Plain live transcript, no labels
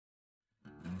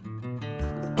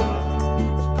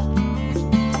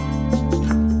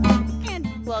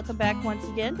welcome back once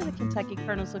again to the Kentucky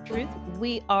Kernels of Truth.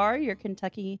 We are your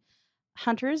Kentucky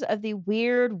hunters of the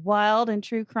weird, wild, and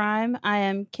true crime. I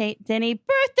am Kate Denny,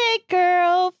 birthday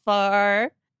girl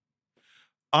for...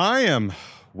 I am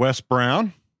Wes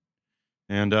Brown,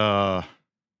 and oh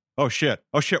shit,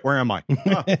 where am I?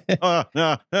 Yay,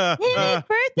 birthday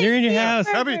You're in your house.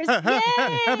 Happy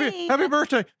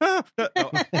birthday!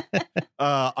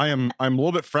 I'm a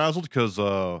little bit frazzled because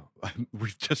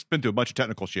we've just been through a bunch of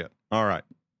technical shit. All right.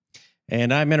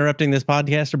 And I'm interrupting this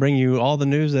podcast to bring you all the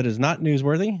news that is not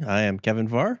newsworthy. I am Kevin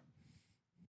Farr.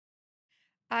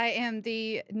 I am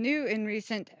the new and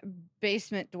recent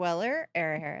basement dweller,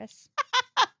 Era Harris.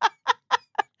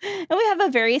 And we have a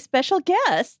very special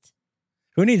guest,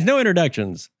 Who needs no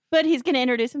introductions. but he's going to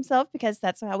introduce himself because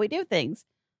that's how we do things.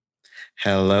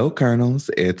 Hello, Colonels.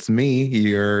 It's me,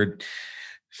 your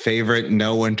favorite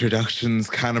no introductions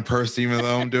kind of person, even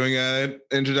though I'm doing an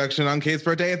introduction on Kate's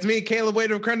birthday. It's me, Caleb Wade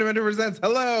of Crendamenter Presents.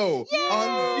 Hello on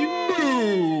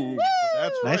YouTube.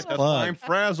 That's right. Nice That's plug. why I'm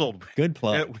frazzled. Good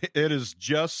plug. It is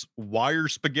just wire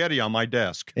spaghetti on my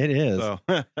desk. It is. So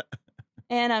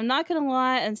And I'm not going to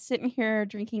lie, I'm sitting here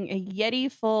drinking a Yeti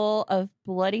full of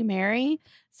Bloody Mary.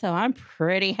 So I'm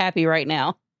pretty happy right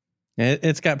now.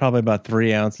 It's got probably about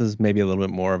 3 ounces, maybe a little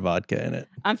bit more of vodka in it.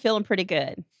 I'm feeling pretty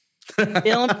good.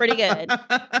 Feeling pretty good.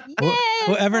 Yay,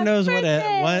 Whoever it's my knows what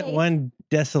birthday. one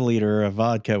deciliter of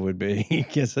vodka would be,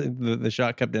 because the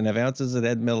shot cup didn't have ounces, it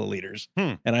had milliliters.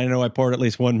 And I know I poured at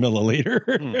least 1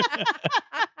 milliliter.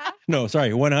 No,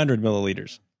 sorry, 100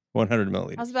 milliliters. 100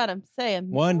 milliliters. I was about to say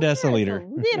 1 deciliter. A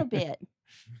little bit.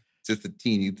 Just a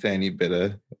teeny tiny bit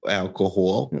of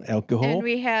alcohol. Alcohol. And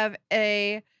we have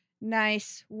a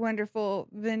nice, wonderful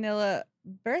vanilla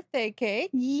birthday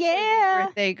cake. Yeah.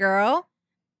 Birthday girl.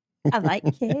 I like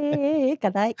cake.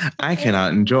 I like cake. I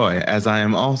cannot enjoy, as I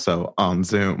am also on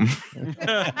Zoom.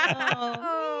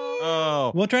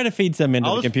 oh, We'll try to feed some into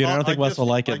the computer. I don't think Wes will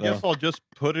like it, I guess though. I'll just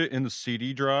put it in the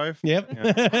CD drive. Yep.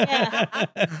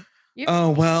 Oh,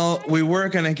 well, we were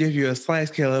going to give you a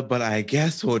slice, Caleb, but I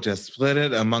guess we'll just split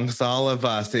it amongst all of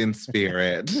us in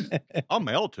spirit. I'll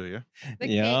mail it to you. The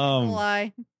Yum. cake is a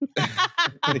lie.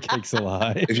 The cake's a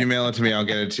lie. If you mail it to me, I'll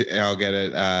get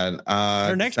it.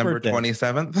 Her next December birthday.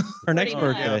 27th. Her next Pretty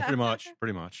much. birthday. Yeah,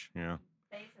 pretty much. Yeah.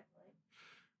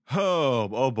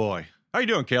 Oh boy. How you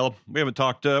doing, Caleb? We haven't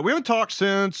talked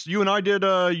since you and I did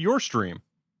your stream.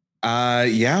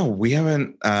 Yeah, we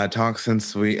haven't talked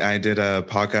since I did a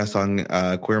podcast on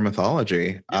queer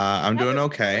mythology. I'm That doing was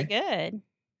okay. really good.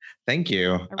 Thank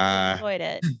you. I really enjoyed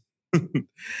it.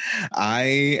 I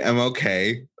am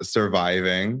okay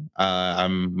surviving.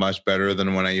 I'm much better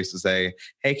than when I used to say,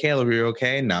 "Hey, Caleb, are you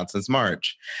okay?" Not since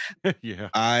March. Yeah.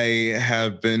 I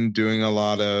have been doing a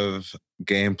lot of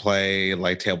gameplay,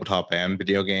 like tabletop and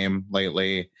video game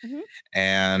lately, Mhm.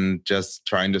 and just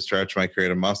trying to stretch my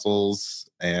creative muscles.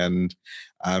 And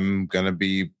I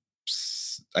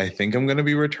think I'm going to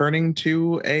be returning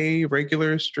to a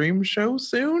regular stream show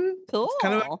soon. Cool. It's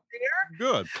kind of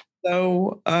Good.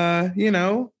 so,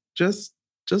 just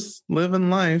living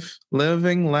life,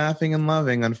 living, laughing, and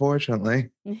loving, unfortunately.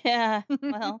 Yeah.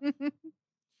 Well,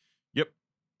 Yep.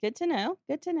 good to know.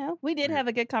 Good to know. We did have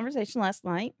a good conversation last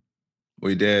night.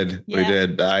 We did. Yeah. We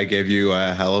did. I gave you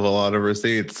a hell of a lot of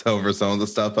receipts over some of the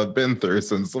stuff I've been through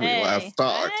since we Hey, last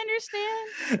talked. I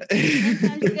understand.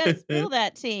 Sometimes you gotta spill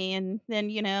that tea and then,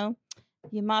 you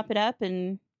mop it up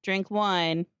and drink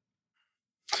wine.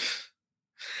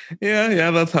 Yeah,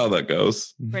 that's how that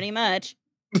goes. Pretty much.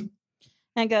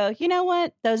 And go, you know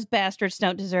what? Those bastards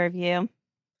don't deserve you.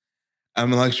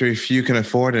 I'm a luxury few can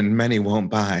afford and many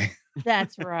won't buy.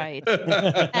 That's right.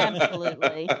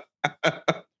 Absolutely.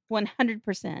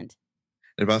 100%.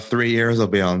 In about 3 years, I'll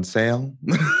be on sale.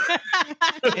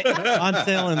 On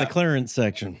sale in the clearance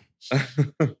section.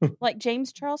 Like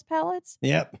James Charles pallets?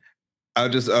 Yep. I'll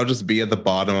just be at the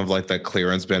bottom of like that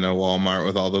clearance bin at Walmart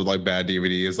with all the like bad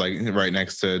DVDs, like right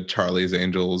next to Charlie's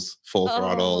Angels, Full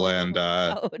Throttle, and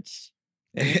ouch.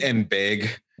 and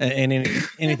Big. And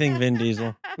anything Vin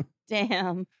Diesel.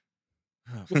 Damn.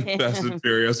 Fast and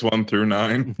Furious 1 through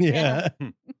 9. Yeah.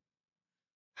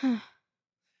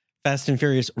 Fast and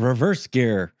Furious reverse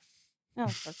gear. Oh,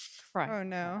 for crying Oh, out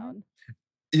no. loud.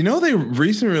 You know, they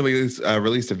recently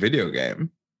released a video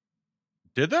game.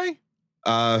 Did they?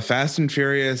 Fast and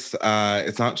Furious,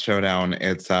 it's not Showdown,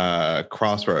 it's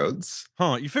Crossroads.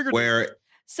 Huh? You figured Where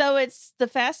So it's the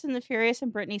Fast and the Furious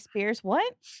and Britney Spears.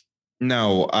 What?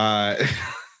 no,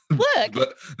 Look.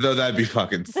 though that'd be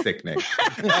fucking sickening.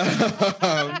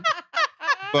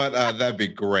 But that'd be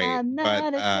great. I'm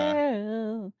not But a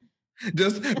girl.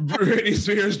 just Britney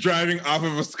Spears driving off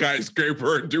of a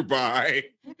skyscraper in Dubai.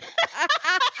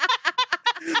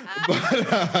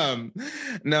 But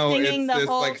no, Singing it's the this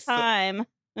whole like time.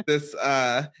 this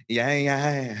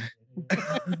yeah.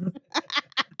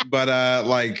 But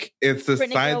like it's a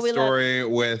Brittany side Girl, we love story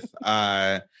with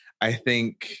I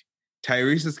think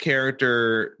Tyrese's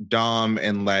character Dom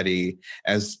and Letty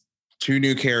as two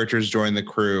new characters join the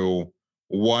crew.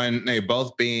 They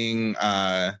both being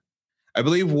I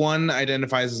believe one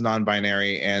identifies as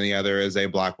non-binary and the other is a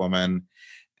Black woman.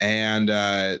 And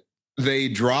they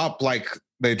drop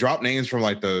names from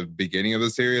like the beginning of the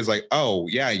series, like, oh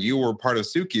yeah, you were part of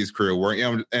Suki's crew, weren't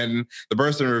you? And the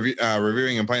person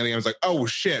reviewing and playing the game was like, oh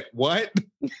shit, what?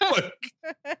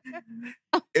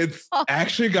 It's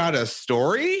actually got a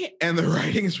story and the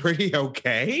writing's pretty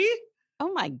okay.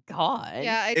 Oh my God.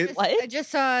 Yeah, I just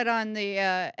saw it on the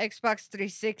Xbox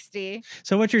 360.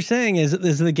 So what you're saying is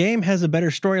the game has a better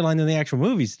storyline than the actual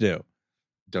movies do.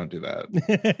 Don't do that.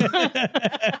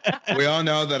 We all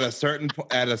know that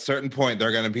at a certain point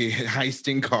they're going to be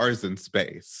heisting cars in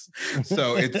space,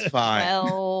 so it's fine.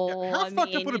 Well, How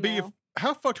fucked up would it be if?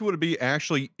 How fucked would it be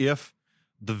actually if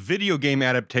the video game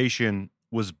adaptation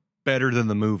was better than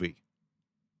the movie?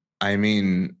 I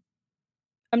mean,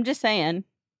 I'm just saying.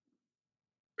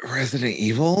 Resident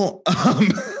Evil,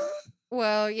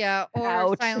 Well, yeah, or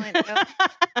Ouch. Silent Hill.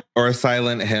 or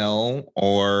Silent Hill,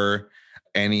 or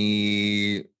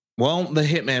any. Well, the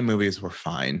Hitman movies were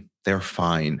fine. They're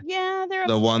fine. Yeah, they're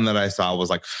The one that I saw was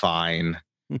like fine.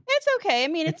 It's okay. I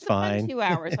mean, it's fine. 2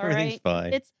 hours, all Everything's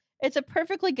right? fine. It's a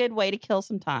perfectly good way to kill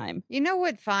some time. You know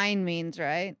what fine means,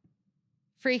 right?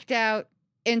 Freaked out,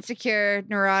 insecure,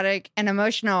 neurotic, and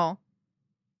emotional.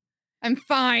 I'm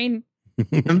fine.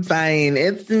 I'm fine.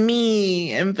 It's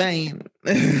me. I'm fine.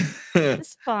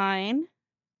 It's fine.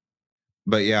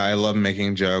 But yeah, I love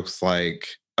making jokes like,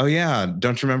 oh yeah,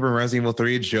 don't you remember Resident Evil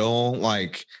 3? Jill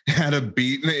like had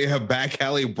a back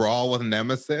alley brawl with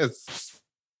Nemesis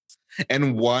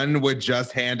and won with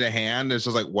just hand to hand. It's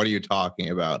just like, what are you talking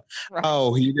about? Right.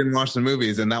 Oh, you didn't watch the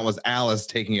movies, and that was Alice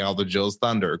taking all the Jill's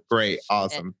thunder. Great,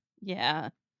 awesome. Yeah.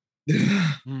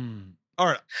 All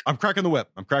right, I'm cracking the whip.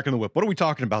 What are we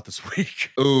talking about this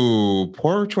week? Ooh,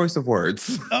 poor choice of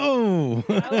words. Oh.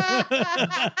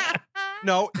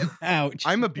 No, Ouch.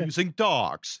 I'm abusing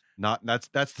dogs. That's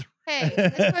Hey,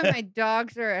 that's why my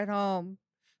dogs are at home.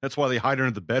 that's why they hide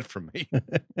under the bed from me.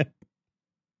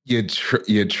 You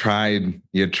tried,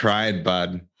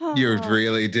 bud. You Oh,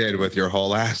 really did with your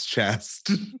whole ass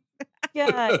chest.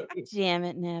 God damn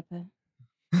it, Napa.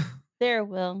 There,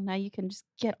 Will. Now you can just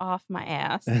get off my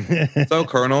ass. So,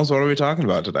 Colonels, what are we talking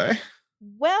about today?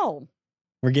 Well,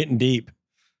 We're getting deep.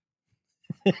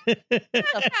 the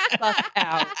fuck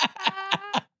out.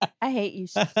 I hate you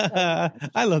so much.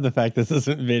 I love the fact this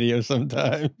isn't video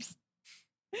sometimes.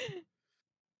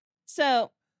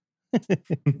 So,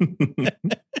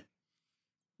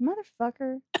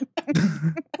 motherfucker.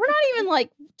 We're not even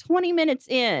like 20 minutes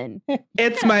in.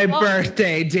 It's my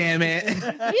birthday, damn it. You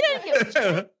didn't give a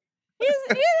shit. You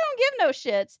don't give no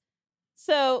shits.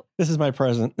 So, This is my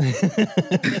present.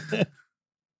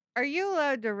 Are you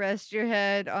allowed to rest your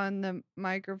head on the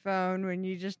microphone when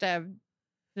you just have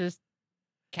just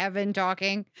Kevin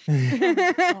talking?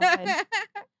 God.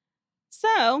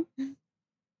 So,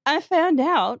 I found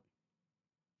out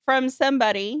from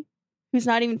somebody who's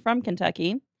not even from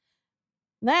Kentucky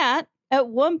that at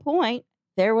one point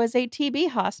there was a TB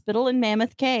hospital in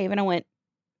Mammoth Cave. And I went,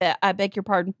 I beg your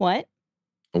pardon, what?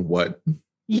 What?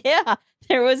 Yeah,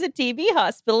 there was a TB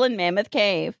hospital in Mammoth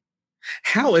Cave.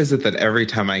 How is it that every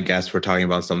time I guess we're talking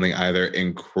about something either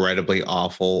incredibly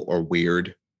awful or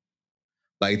weird?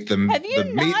 Like Have you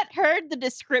not heard the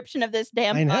description of this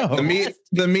damn I know. podcast?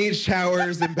 the meat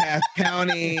showers in Bath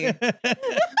County,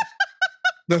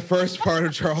 the first part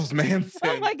of Charles Manson.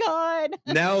 Oh my God.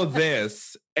 Now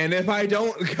this, and if I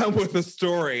don't come with a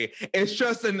story, it's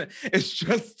just a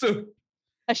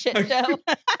A shit show.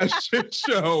 a shit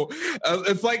show.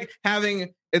 It's like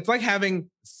having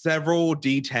several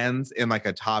D10s in like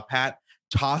a top hat,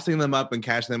 tossing them up and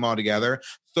catching them all together,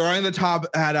 throwing the top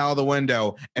hat out of the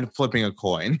window and flipping a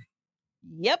coin.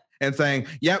 Yep. And saying,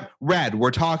 "Yep, red.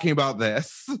 We're talking about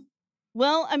this."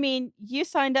 Well, I mean, you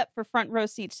signed up for front row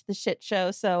seats to the shit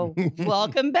show, so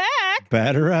welcome back.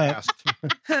 Batter up.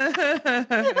 By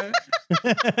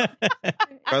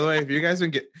the way, if you guys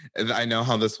been I know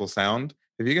how this will sound.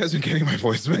 Have you guys been getting my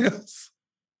voicemails?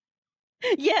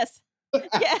 Yes.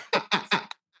 Yeah.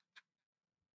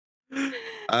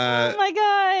 Oh my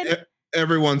God.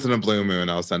 Every once in a blue moon,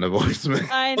 I'll send a voicemail.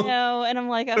 I know. And I'm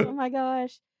like, oh my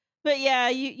gosh. But yeah,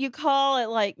 you call at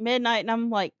like midnight and I'm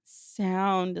like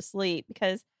sound asleep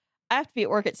because I have to be at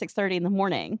work at 6:30 in the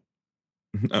morning.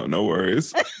 Oh, no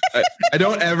worries. I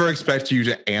don't ever expect you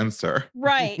to answer.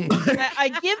 Right. I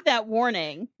give that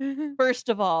warning, first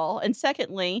of all. And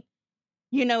secondly,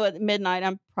 at midnight,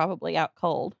 I'm probably out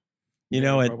cold.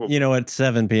 At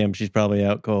 7 p.m. she's probably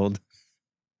out cold.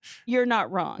 You're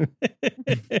not wrong.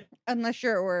 Unless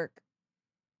you're at work.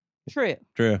 True.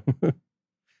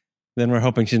 Then we're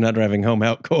hoping she's not driving home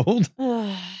out cold.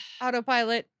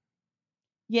 Autopilot.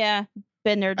 Yeah.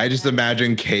 Been there. I just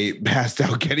imagine Kate passed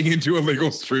out getting into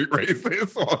illegal street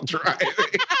races while driving.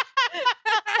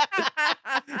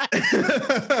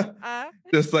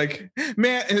 Just like,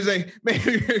 man, it's like,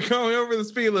 maybe you're going over the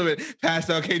speed limit.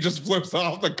 Passed out, Kate just flips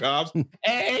off the cops.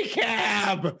 Hey,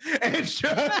 cab! And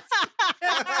just.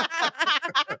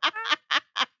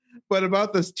 What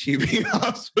about this TV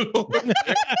hospital?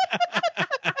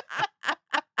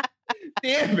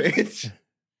 Damn it.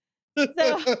 So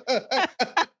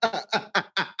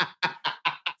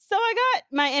I got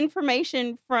my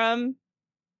information from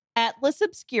Atlas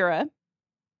Obscura.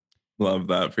 Love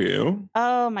that for you.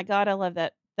 Oh my God, I love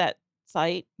that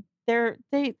site. They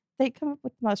come up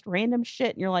with the most random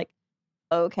shit, and you're like,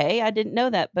 okay, I didn't know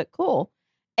that, but cool.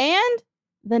 And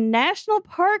the National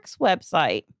Parks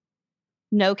website.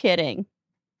 No kidding.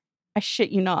 I shit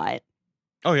you not.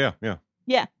 Oh yeah, yeah.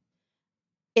 Yeah.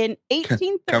 In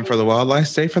 1830, Come for the wildlife,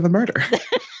 stay for the murder.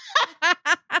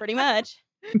 pretty much.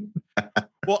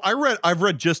 Well, I've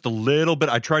read just a little bit.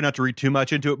 I try not to read too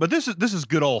much into it, but this is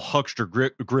good old huckster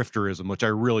grifterism, which I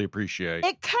really appreciate.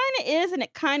 It kind of is, and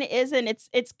it kind of isn't.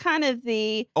 It's kind of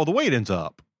the way it ends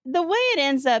up. The way it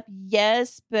ends up,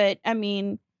 yes, but I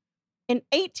mean, in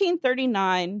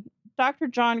 1839, Dr.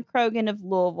 John Croghan of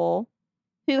Louisville,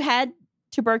 who had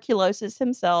tuberculosis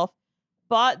himself,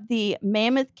 bought the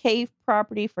Mammoth Cave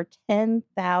property for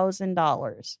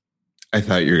 $10,000. I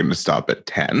thought you were going to stop at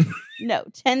 10. No,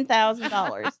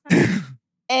 $10,000.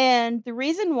 And the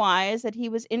reason why is that he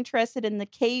was interested in the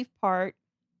cave part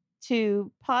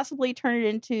to possibly turn it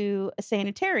into a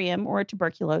sanitarium or a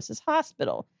tuberculosis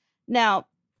hospital. Now,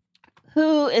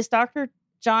 who is Dr.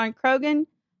 John Croghan?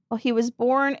 Well, he was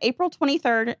born April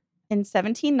 23rd in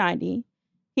 1790.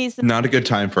 He's not a good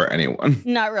time for anyone.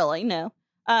 Not really, no.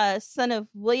 Son of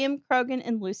William Croghan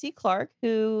and Lucy Clark,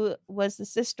 who was the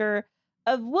sister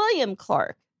of William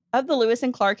Clark of the Lewis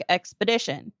and Clark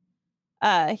expedition.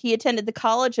 He attended the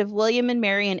College of William and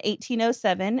Mary in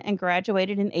 1807 and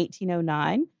graduated in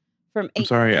 1809. I'm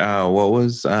sorry. What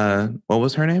was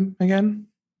her name again?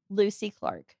 Lucy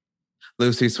Clark.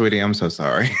 Lucy, sweetie, I'm so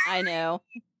sorry. I know.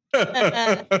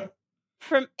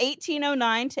 From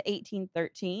 1809 to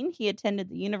 1813, he attended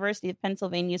the University of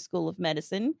Pennsylvania School of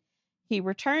Medicine. He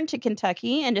returned to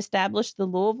Kentucky and established the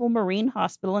Louisville Marine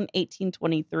Hospital in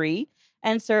 1823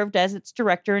 and served as its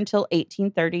director until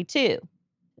 1832.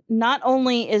 Not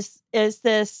only is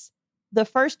this the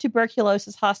first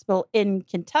tuberculosis hospital in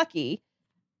Kentucky,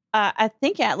 I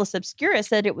think Atlas Obscura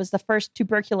said it was the first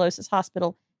tuberculosis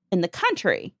hospital in the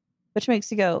country, which makes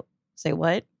you go, say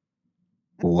what?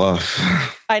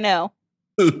 Woof. I know.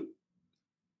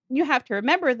 You have to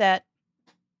remember that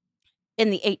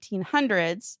in the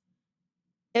 1800s,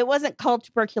 it wasn't called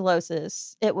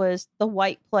tuberculosis. It was the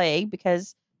white plague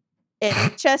because in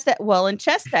chest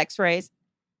x-rays,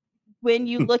 when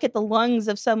you look at the lungs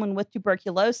of someone with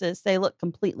tuberculosis, they look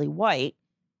completely white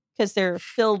because they're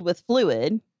filled with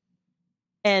fluid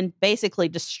and basically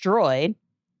destroyed.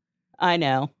 I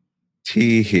know.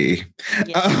 Tee-hee.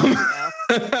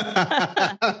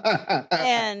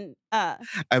 And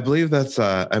I believe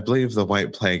the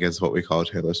white plague is what we call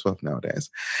Taylor Swift nowadays.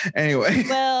 Anyway.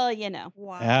 Well,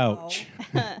 Wow. Ouch.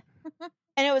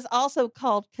 And it was also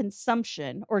called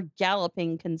consumption or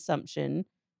galloping consumption,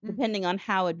 depending on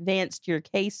how advanced your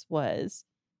case was.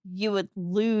 You would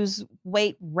lose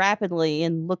weight rapidly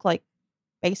and look like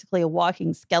basically a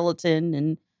walking skeleton,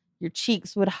 and your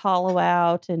cheeks would hollow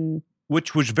out, and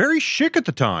which was very chic at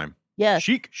the time. Yes.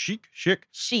 Chic.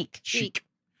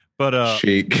 But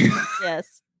chic.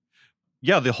 Yes.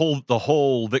 Yeah, the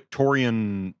whole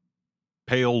Victorian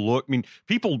pale look. I mean,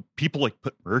 people like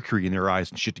put mercury in their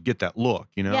eyes and shit to get that look,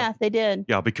 Yeah, they did.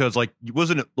 Yeah, because like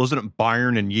wasn't it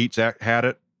Byron and Yeats had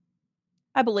it?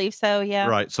 I believe so, yeah.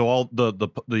 Right. So all the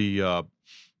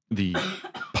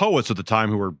poets of the time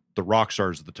who were the rock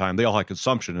stars at the time, they all had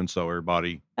consumption, and so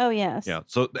everybody. Oh yes. Yeah.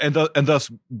 So and thus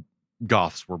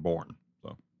goths were born.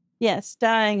 So. Yes,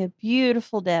 dying a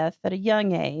beautiful death at a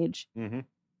young age. Mm-hmm.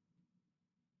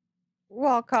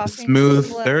 While coughing.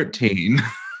 Smooth 13.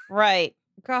 Right.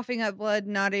 Coughing up blood,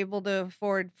 not able to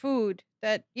afford food.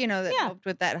 That helped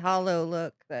with that hollow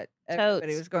look that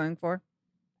everybody was going for.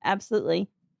 Absolutely.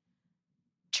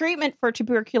 Treatment for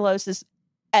tuberculosis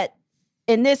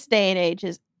in this day and age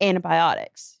is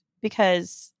antibiotics,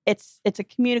 because it's a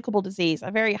communicable disease, a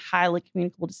very highly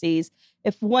communicable disease.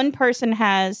 If one person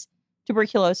has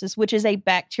tuberculosis, which is a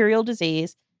bacterial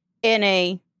disease, in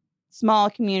a small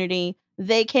community,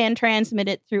 they can transmit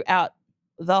it throughout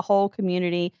the whole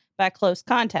community by close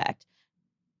contact.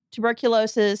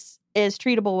 Tuberculosis is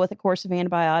treatable with a course of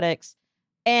antibiotics,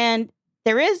 and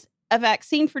there is a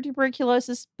vaccine for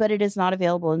tuberculosis, but it is not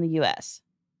available in the U.S.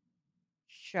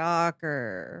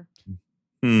 Shocker.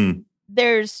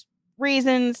 There's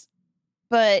reasons,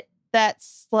 but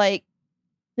that's like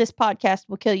this podcast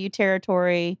will kill you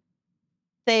territory.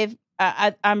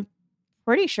 I'm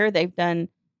pretty sure they've done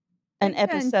an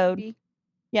episode.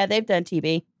 Yeah, they've done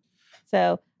TB.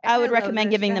 So I would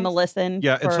recommend giving them a listen.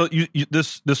 Yeah, and so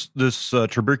this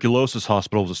tuberculosis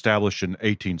hospital was established in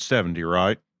 1870,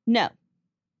 right? No.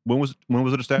 When was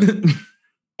it established?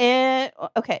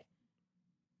 Okay.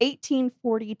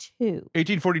 1842.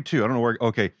 1842. I don't know where.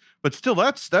 Okay, but still,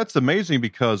 that's amazing,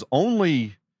 because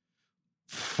only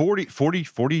 40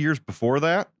 years before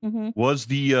that was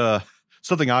the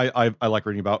something I like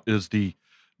reading about is the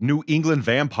New England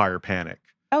vampire panic.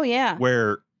 Oh yeah,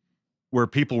 where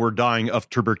people were dying of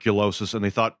tuberculosis, and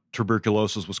they thought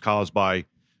tuberculosis was caused by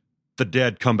the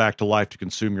dead come back to life to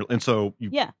consume your. And so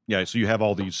so you have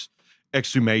all these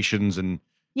exhumations and.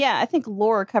 Yeah, I think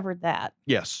Laura covered that.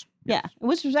 Yes. Yeah,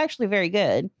 which was actually very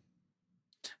good.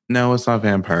 No, it's not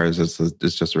vampires. It's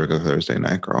just a regular Thursday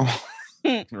night girl.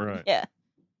 Right. Yeah.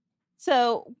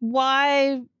 So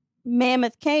why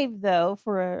Mammoth Cave, though,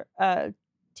 for a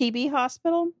TB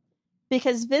hospital?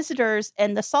 Because visitors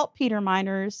and the saltpeter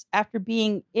miners, after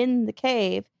being in the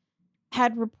cave,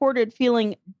 had reported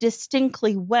feeling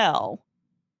distinctly well.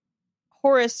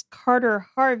 Horace Carter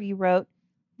Harvey wrote,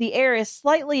 "The air is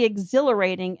slightly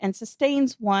exhilarating and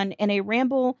sustains one in a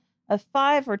ramble of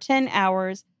 5 or 10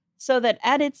 hours, so that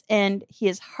at its end he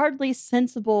is hardly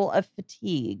sensible of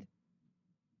fatigue."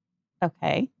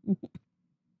 Okay.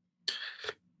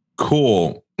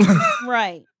 Cool.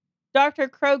 Right. Dr.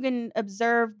 Krogan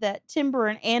observed that timber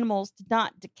and animals did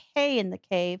not decay in the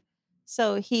cave,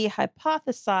 so he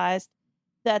hypothesized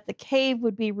that the cave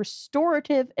would be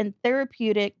restorative and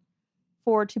therapeutic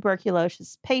for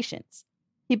tuberculosis patients.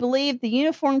 He believed the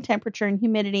uniform temperature and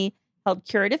humidity held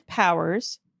curative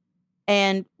powers,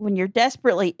 and when you're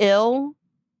desperately ill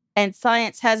and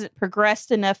science hasn't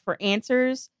progressed enough for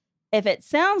answers, if it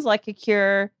sounds like a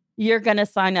cure, you're going to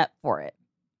sign up for it.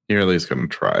 You're at least going to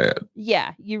try it.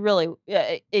 Yeah, you really,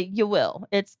 you will.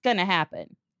 It's going to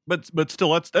happen. But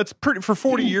still, that's pretty. For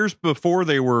 40 years before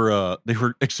they were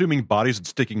exhuming bodies and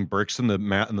sticking bricks in the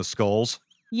mat and the skulls.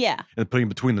 Yeah, and putting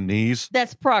between the knees.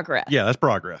 That's progress. Yeah, that's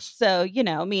progress. So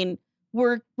I mean,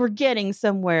 we're getting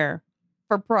somewhere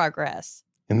for progress.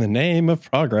 In the name of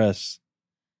progress.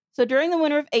 So during the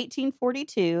winter of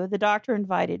 1842, the doctor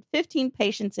invited 15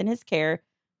 patients in his care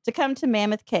to come to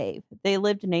Mammoth Cave. They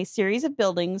lived in a series of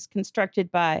buildings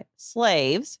constructed by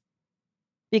slaves,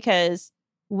 because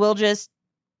we'll just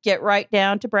get right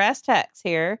down to brass tacks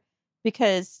here,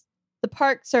 because the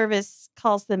Park Service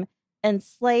calls them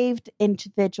enslaved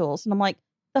individuals. And I'm like,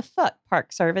 the fuck,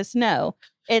 Park Service? No,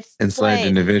 it's enslaved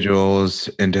individuals,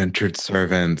 indentured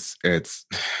servants.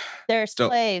 They're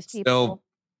slaves, people.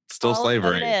 Still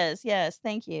slavery. It is. Yes,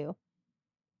 thank you.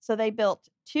 So they built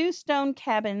 2 stone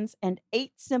cabins and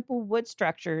 8 simple wood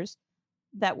structures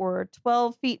that were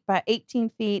 12 feet by 18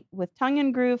 feet with tongue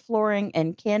and groove flooring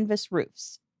and canvas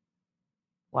roofs.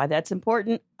 Why that's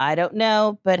important, I don't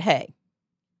know, but hey,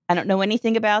 I don't know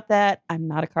anything about that. I'm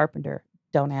not a carpenter.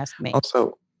 Don't ask me.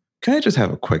 Also, can I just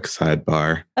have a quick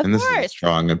sidebar? Of and this course. is a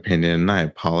strong opinion. And I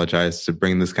apologize to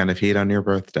bring this kind of heat on your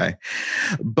birthday.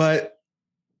 But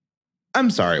I'm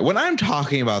sorry. When I'm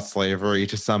talking about slavery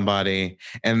to somebody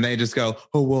and they just go,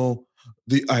 oh, well,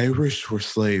 the Irish were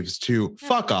slaves too.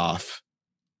 Fuck off.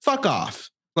 Fuck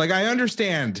off. Like, I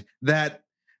understand that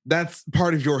that's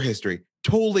part of your history.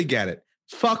 Totally get it.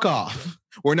 Fuck off.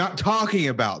 We're not talking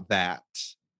about that.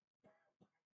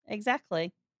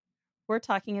 Exactly. We're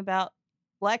talking about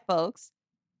Black folks.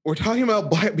 We're talking about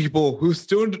Black people who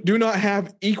still do not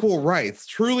have equal rights,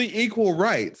 truly equal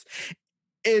rights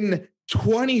in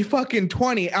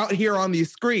 2020 out here on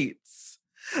these streets.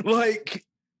 Like,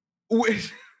 yeah,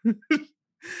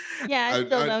 I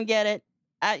still don't get it.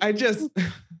 I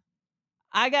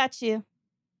got you.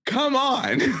 Come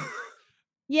on.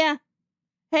 Yeah.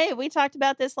 Hey, we talked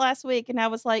about this last week, and I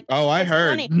was like, oh, I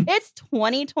heard. It's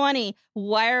 2020.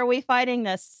 Why are we fighting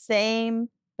the same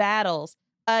battles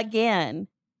again?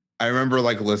 I remember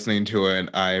like listening to it.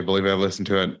 I believe I listened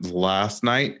to it last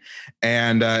night,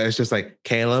 and it's just like,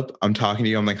 Caleb, I'm talking to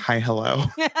you. I'm like, hi, hello.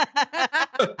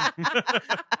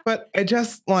 But I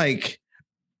just like,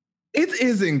 it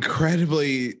is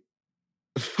incredibly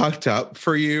fucked up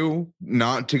for you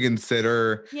not to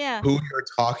consider who you're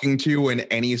talking to in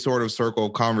any sort of circle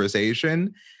of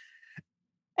conversation.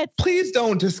 Please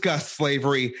don't discuss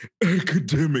slavery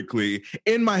academically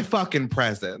in my fucking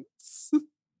presence.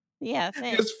 Yeah,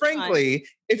 thanks. Because frankly,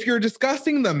 if you're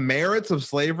discussing the merits of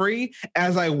slavery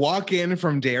as I walk in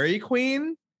from Dairy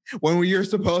Queen when we're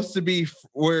supposed to be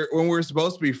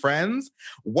friends,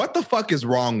 what the fuck is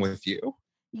wrong with you?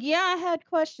 Yeah, I had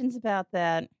questions about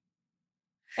that.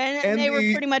 And they were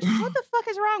pretty much, what the fuck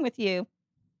is wrong with you?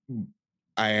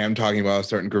 I am talking about a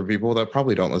certain group of people that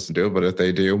probably don't listen to it, but if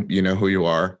they do, you know who you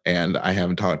are. And I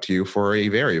haven't talked to you for a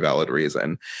very valid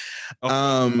reason.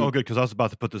 Oh, good, because I was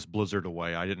about to put this blizzard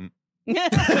away. I didn't.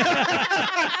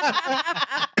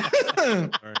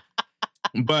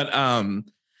 But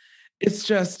it's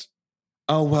just,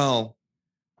 oh, well,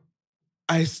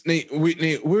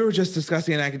 we were just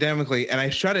discussing it academically, and I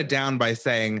shut it down by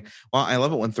saying, well, I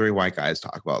love it when 3 white guys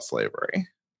talk about slavery.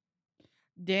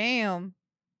 Damn.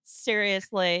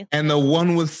 Seriously. And the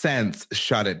one with sense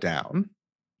shut it down.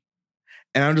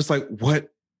 And I'm just like, what?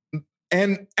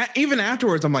 And even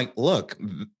afterwards, I'm like, look,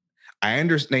 I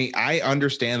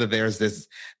understand that there's this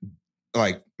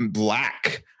like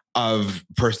lack of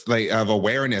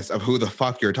awareness of who the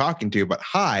fuck you're talking to. But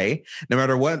hi, no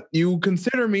matter what you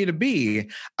consider me to be,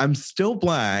 I'm still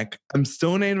Black. I'm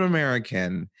still Native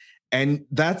American. And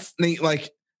that's like,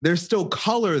 there's still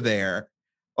color there.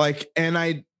 Like, and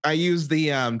I use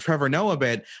the Trevor Noah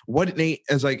bit. What Nate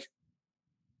is like,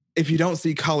 if you don't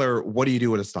see color, what do you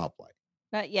do at a stoplight?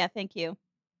 Yeah, thank you.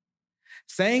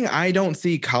 Saying I don't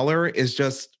see color is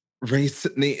just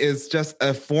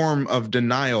a form of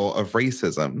denial of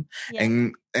racism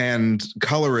and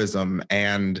colorism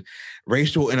and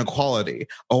racial inequality.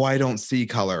 Oh, I don't see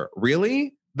color.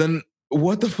 Really? Then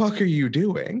what the fuck are you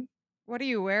doing? What are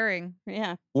you wearing?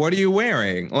 Yeah. What are you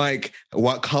wearing? Like,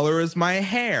 what color is my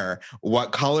hair?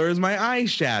 What color is my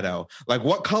eyeshadow? Like,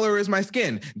 what color is my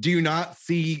skin? Do you not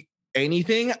see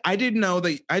anything? I didn't know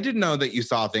that you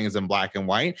saw things in black and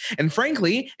white. And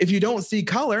frankly, if you don't see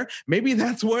color, maybe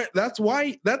that's what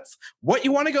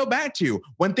you want to go back to,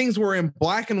 when things were in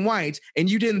black and white and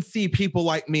you didn't see people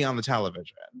like me on the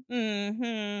television.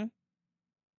 Mm-hmm.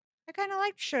 I kind of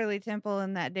liked Shirley Temple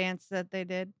in that dance that they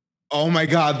did. Oh my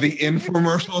God, the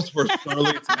infomercials for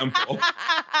Shirley Temple.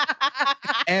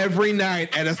 Every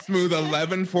night at a smooth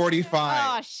 11:45.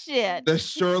 Oh, shit. The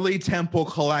Shirley Temple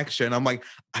collection. I'm like,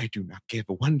 I do not give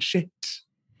one shit.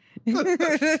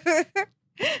 But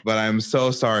I'm so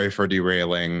sorry for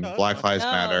derailing Black Lives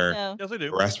Matter, Yes, I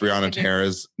do. arrest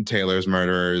Breonna Taylor's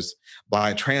murderers,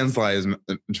 Black trans lives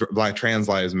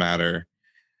matter.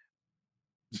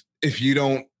 If you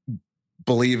don't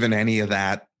believe in any of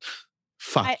that,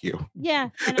 fuck you. Yeah,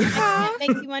 and I can't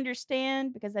make you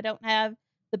understand because I don't have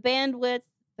the bandwidth,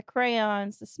 the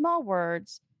crayons, the small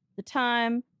words, the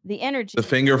time, the energy, the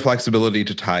finger flexibility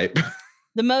to type,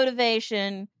 the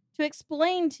motivation to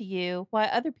explain to you why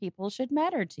other people should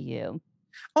matter to you.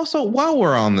 Also, while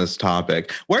we're on this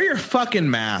topic, wear your fucking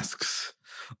masks.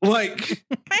 Like,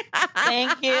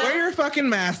 thank you. Wear your fucking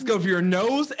mask over your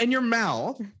nose and your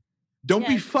mouth. Don't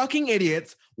be fucking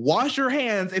idiots. Wash your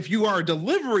hands. If you are a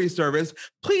delivery service,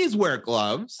 please wear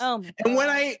gloves. Oh my God. And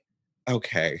when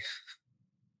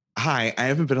hi, I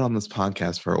haven't been on this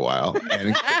podcast for a while.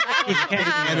 And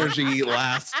energy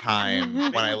last time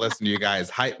when I listened to you guys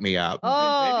hype me up.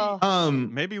 Oh.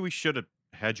 Maybe we should have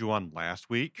had you on last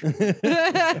week.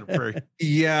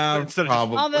 Yeah,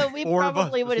 probably. Although we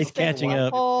probably would have spent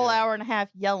a whole hour and a half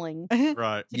yelling.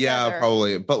 Right. Yeah,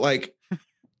 probably. But like,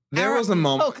 there was a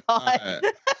moment. Oh God.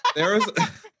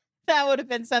 That would have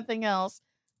been something else.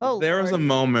 Oh, there was a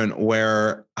moment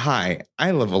where, hi,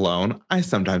 I live alone. I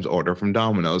sometimes order from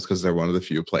Domino's because they're one of the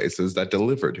few places that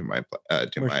deliver to my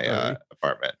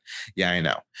apartment. Yeah, I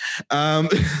know.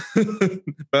 But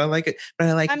I like it.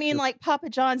 I mean, like Papa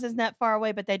John's isn't that far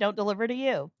away, but they don't deliver to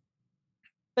you.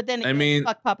 But then again,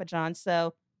 fuck Papa John's.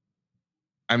 So.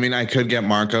 I mean, I could get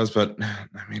Marco's, but I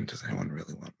mean, does anyone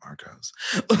really want Marco's?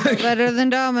 Better than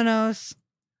Domino's.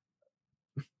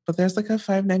 But there's like a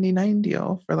 $5.99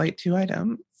 deal for like 2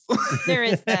 items. There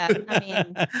is that. I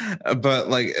mean, but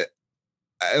like,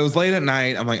 it was late at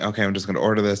night. I'm like, okay, I'm just going to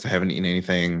order this. I haven't eaten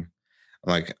anything.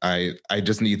 I'm like, I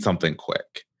just need something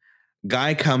quick.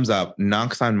 Guy comes up,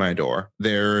 knocks on my door.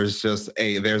 There's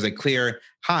a clear,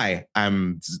 hi,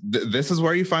 this is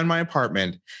where you find my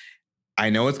apartment. I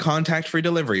know it's contact-free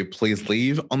delivery. Please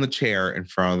leave on the chair in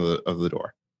front of the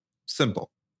door.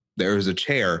 Simple. There is a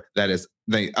chair that is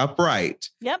the upright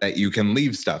that you can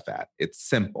leave stuff at. It's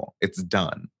simple. It's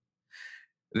done.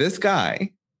 This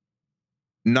guy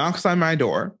knocks on my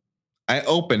door. I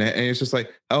open it and he's just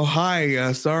like, oh,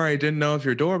 hi. Sorry, I didn't know if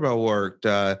your doorbell worked.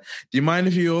 Do you mind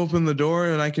if you open the door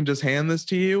and I can just hand this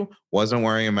to you? Wasn't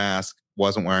wearing a mask.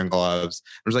 Wasn't wearing gloves.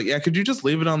 I was like, yeah, could you just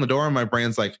leave it on the door? And my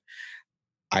brain's like,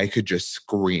 I could just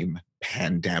scream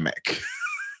pandemic.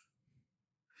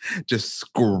 Just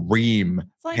scream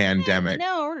like, pandemic.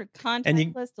 No, order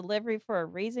contactless delivery for a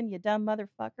reason, you dumb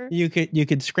motherfucker. You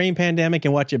could scream pandemic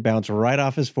and watch it bounce right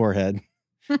off his forehead.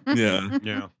 Yeah.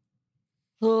 Yeah.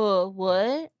 Oh,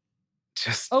 what?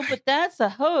 But that's a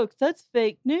hoax. That's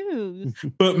fake news.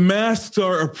 But masks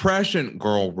are oppression.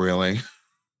 Girl, really?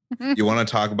 You want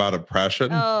to talk about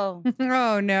oppression? Oh.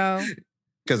 Oh, no.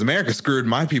 Because America screwed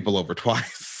my people over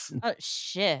twice. Oh,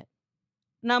 shit.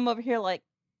 And I'm over here like,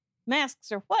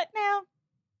 masks are what now?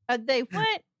 Are they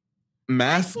what?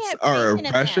 Masks are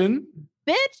oppression?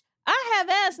 Bitch, I have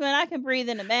asthma and I can breathe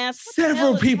in a mask.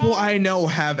 Several people I know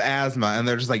have asthma and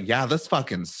they're just like, yeah, this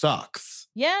fucking sucks.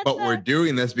 Yeah. But we're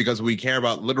doing this because we care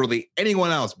about literally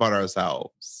anyone else but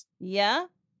ourselves. Yeah.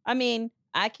 I mean,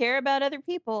 I care about other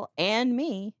people and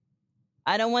me.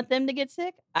 I don't want them to get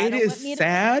sick. It is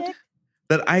sad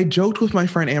that I joked with my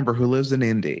friend Amber, who lives in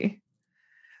Indy,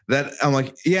 that I'm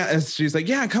like, yeah, and she's like,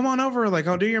 yeah, come on over. Like,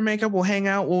 I'll do your makeup. We'll hang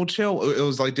out. We'll chill. It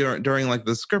was like during like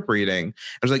the script reading.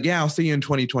 I was like, yeah, I'll see you in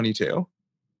 2022.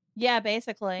 Yeah,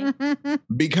 basically.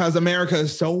 Because America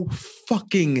is so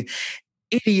fucking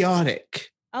idiotic.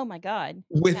 Oh my God.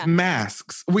 With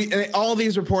masks. All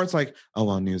these reports like, oh,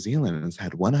 well, New Zealand has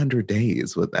had 100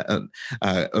 days with that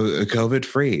COVID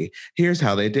free. Here's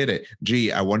how they did it.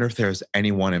 Gee, I wonder if there's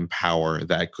anyone in power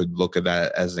that could look at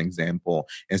that as an example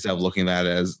instead of looking at it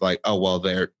as like, oh, well,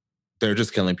 they're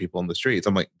just killing people in the streets.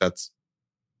 I'm like, that's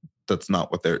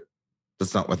not what they're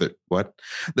what?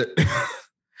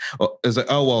 It's like,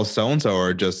 oh, well, so-and-so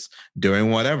are just doing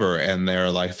whatever. And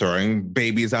they're like throwing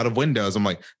babies out of windows. I'm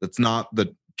like, that's not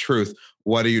the truth.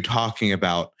 What are you talking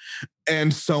about?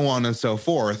 And so on and so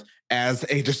forth as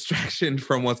a distraction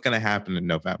from what's going to happen in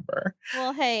November.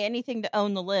 Well, hey, anything to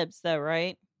own the libs though,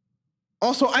 right?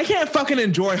 Also, I can't fucking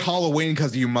enjoy Halloween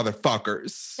because of you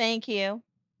motherfuckers. Thank you.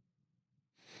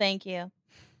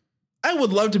 I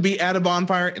would love to be at a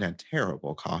bonfire in a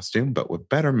terrible costume, but with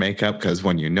better makeup, because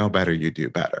when you know better, you do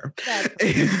better.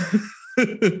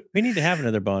 We need to have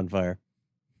another bonfire.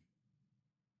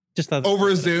 Just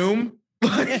over Zoom? We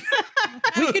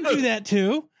can do that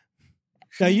too.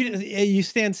 Now you've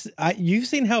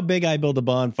seen how big I build a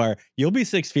bonfire. You'll be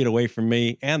 6 feet away from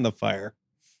me and the fire.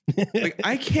 Like,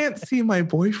 I can't see my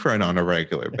boyfriend on a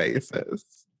regular basis.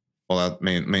 Well, that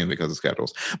mainly because of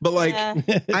schedules. But like,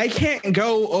 I can't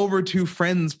go over to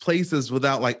friends' places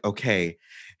without like, okay,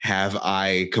 have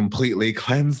I completely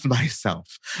cleansed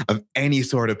myself of any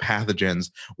sort of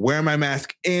pathogens? Wear my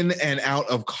mask in and out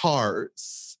of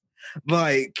cars.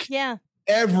 Like,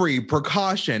 every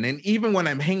precaution. And even when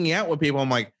I'm hanging out with people, I'm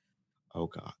like, oh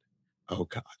God,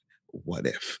 what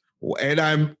if? And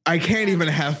I can't even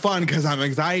have fun because I'm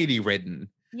anxiety ridden.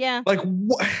 Yeah. Like,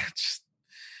 what?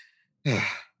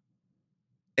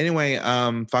 Anyway,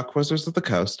 fuck Wizards of the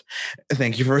Coast.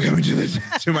 Thank you for coming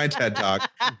to my TED Talk.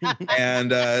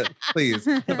 And please,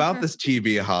 about this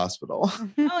TB hospital.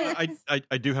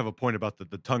 I do have a point about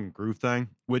the tongue and groove thing,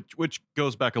 which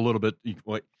goes back a little bit.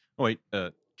 Wait,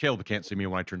 Caleb can't see me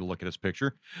when I turn to look at his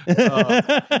picture.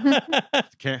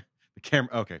 The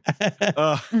camera, okay.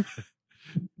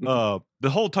 The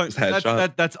whole tongue,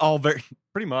 that's all very,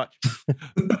 pretty much.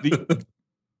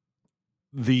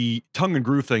 The tongue and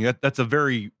groove thing, that's a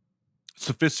very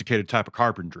sophisticated type of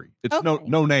carpentry. It's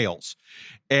no nails.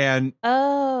 And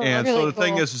really so the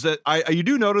thing is that you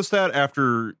do notice that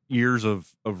after years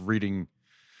of reading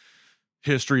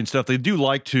history and stuff, they do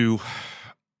like to,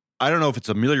 I don't know if it's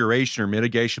amelioration or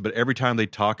mitigation, but every time they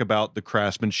talk about the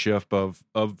craftsmanship of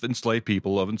enslaved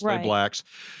people, of enslaved blacks,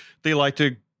 they like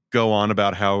to go on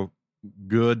about how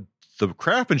good the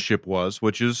craftsmanship was,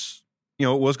 which is, it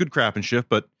was good craftsmanship,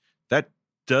 but that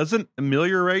doesn't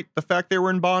ameliorate the fact they were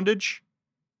in bondage.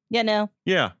 Yeah, no.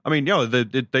 Yeah, I mean,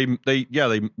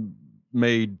 they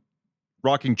made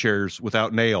rocking chairs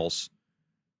without nails.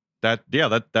 That's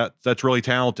really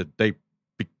talented.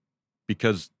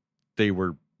 Because they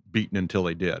were beaten until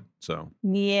they did. So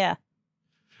yeah,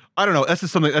 I don't know. That's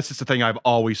just a thing I've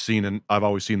always seen, and I've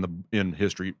always seen in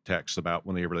history texts about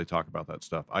when they really talk about that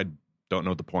stuff. I don't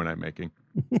know the point I'm making.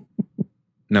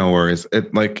 No worries.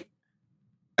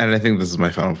 and I think this is my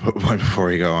final point before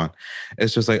we go on.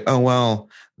 It's just like, oh, well,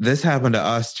 this happened to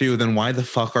us too. Then why the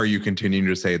fuck are you continuing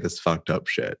to say this fucked up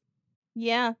shit?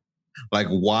 Yeah. Like,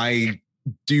 why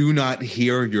do not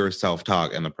hear yourself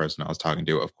talk? And the person I was talking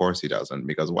to, of course he doesn't,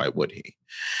 because why would he?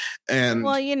 And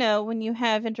well, you know, when you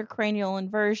have intracranial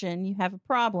inversion, you have a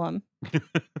problem.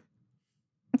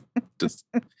 just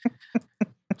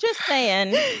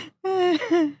saying.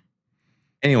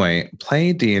 Anyway,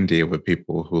 play D&D with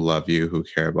people who love you, who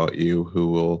care about you, who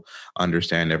will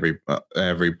understand every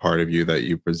part of you that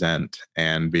you present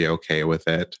and be okay with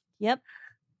it. Yep.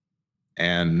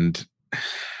 And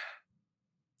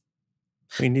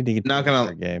we need to get not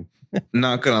gonna game.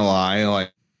 Not gonna lie,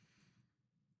 like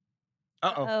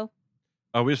Uh-oh.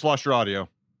 Oh, we just lost your audio.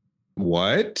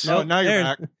 What? No, now you're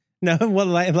back. No, well,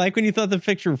 like when you thought the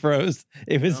picture froze,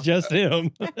 it was just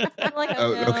him.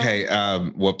 Okay.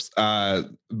 Whoops.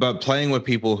 But playing with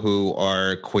people who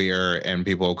are queer and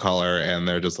people of color, and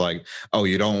they're just like, "Oh,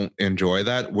 you don't enjoy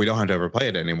that? We don't have to ever play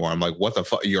it anymore." I'm like, "What the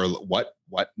fuck? You're what?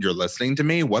 What? You're listening to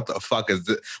me? What the fuck is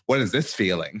this? What is this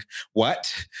feeling?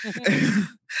 What?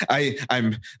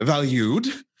 I'm valued."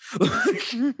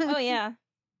 Oh yeah.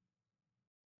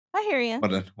 I hear you.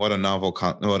 What a novel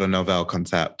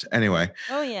concept. Anyway.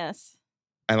 Oh yes.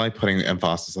 I like putting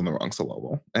emphasis on the wrong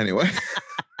syllable. Anyway.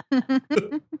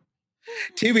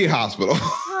 TB hospital.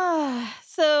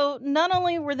 So not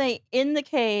only were they in the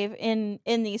cave in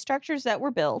these structures that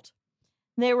were built,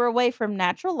 they were away from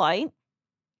natural light.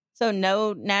 So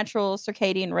no natural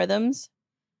circadian rhythms.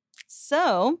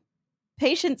 So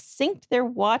patients synced their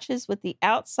watches with the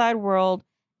outside world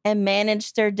and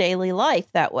managed their daily life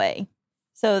that way.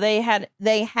 So they had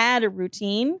a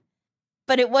routine,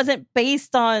 but it wasn't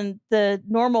based on the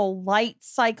normal light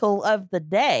cycle of the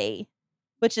day,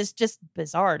 which is just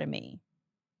bizarre to me.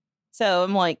 So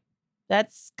I'm like,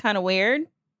 that's kind of weird.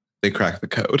 They cracked the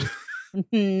code.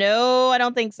 No, I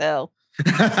don't think so.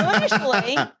 So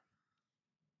initially,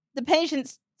 the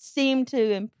patients seemed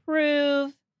to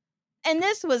improve. And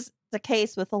this was the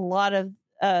case with a lot of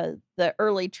the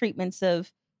early treatments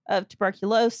of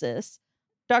tuberculosis.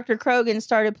 Dr. Krogan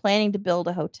started planning to build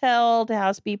a hotel to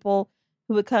house people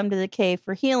who would come to the cave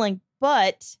for healing.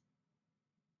 But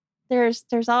there's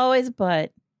always a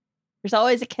but. There's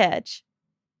always a catch.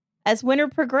 As winter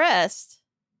progressed,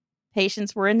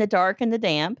 patients were in the dark and the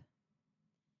damp.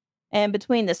 And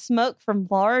between the smoke from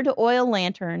large oil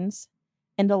lanterns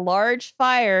and a large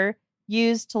fire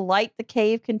used to light the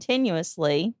cave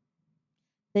continuously,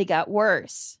 they got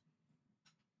worse.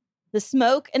 The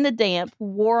smoke and the damp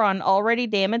wore on already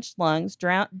damaged lungs,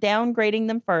 downgrading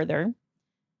them further.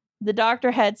 The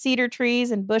doctor had cedar trees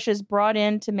and bushes brought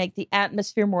in to make the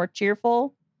atmosphere more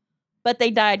cheerful, but they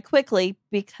died quickly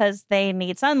because they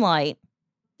need sunlight.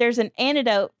 There's an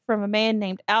anecdote from a man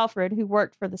named Alfred who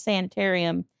worked for the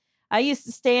sanitarium. I used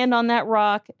to stand on that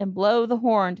rock and blow the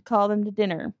horn to call them to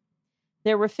dinner.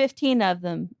 There were 15 of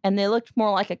them, and they looked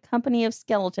more like a company of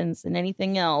skeletons than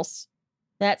anything else.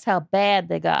 That's how bad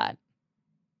they got.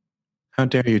 How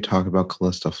dare you talk about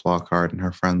Callista Flockhart and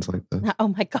her friends like this? Oh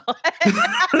my God.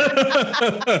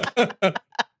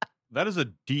 That is a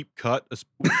deep cut.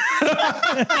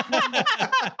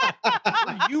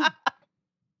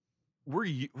 Were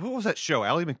you? What was that show?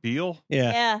 Ally McBeal?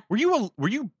 Yeah. Were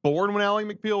you born when Ally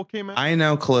McBeal came out? I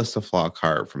know Callista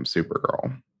Flockhart from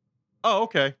Supergirl. Oh,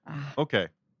 okay. Okay.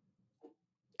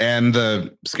 And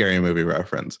the Scary Movie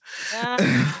reference.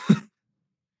 I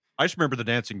just remember the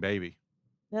dancing baby.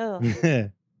 Oh,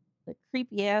 the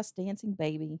creepy ass dancing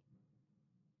baby.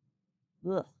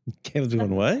 Ugh. Caleb's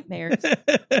doing what? Nightmares.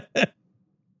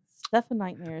 Stuff of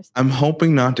nightmares. I'm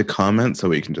hoping not to comment so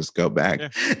we can just go back.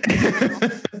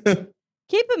 Yeah.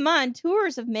 Keep in mind,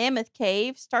 tours of Mammoth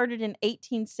Cave started in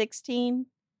 1816,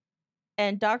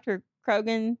 and Dr.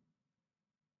 Krogan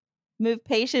moved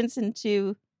patients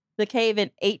into the cave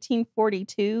in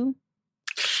 1842.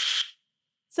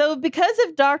 So because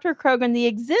of Dr. Krogan, the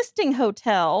existing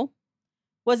hotel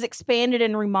was expanded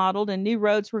and remodeled and new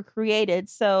roads were created.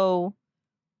 So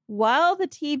while the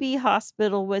TB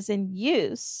hospital was in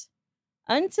use,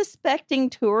 unsuspecting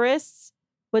tourists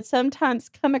would sometimes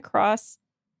come across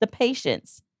the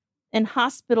patients in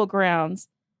hospital grounds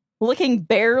looking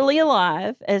barely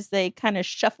alive as they kind of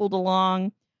shuffled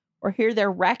along or hear their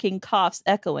racking coughs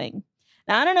echoing.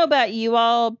 Now, I don't know about you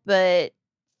all, but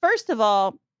first of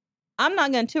all, I'm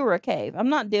not going to tour a cave. I'm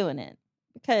not doing it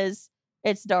because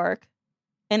it's dark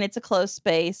and it's a closed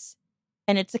space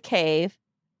and it's a cave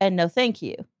and no thank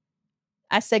you.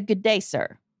 I said, good day,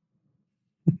 sir.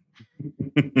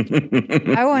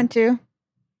 I want to.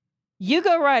 You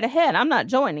go right ahead. I'm not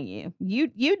joining you. You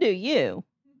do you.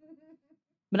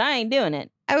 but I ain't doing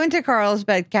it. I went to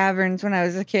Carlsbad Caverns when I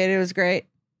was a kid. It was great.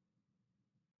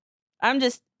 I'm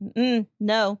just,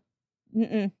 no.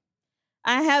 Mm-mm.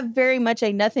 I have very much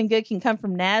a nothing good can come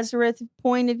from Nazareth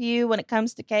point of view when it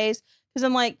comes to caves. Because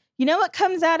I'm like, you know what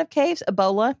comes out of caves?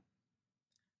 Ebola.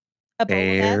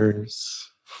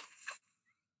 Bears.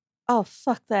 Oh,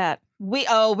 fuck that. We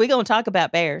gonna talk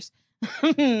about bears.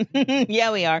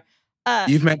 Yeah, we are.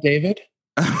 You've met David?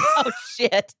 Oh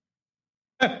shit.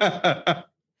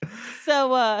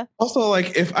 So also,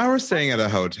 like, if I were staying at a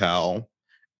hotel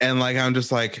and like I'm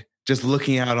just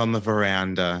looking out on the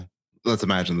veranda. Let's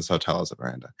imagine this hotel as a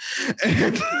veranda.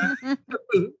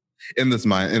 in this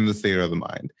theater of the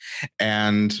mind.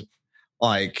 And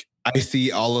like I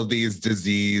see all of these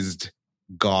diseased,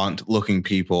 gaunt looking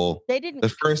people. they didn't The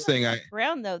first thing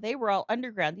ground though, they were all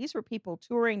underground. These were people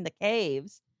touring the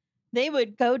caves. They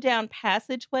would go down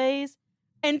passageways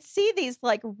and see these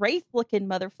like wraith looking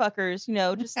motherfuckers,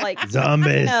 just like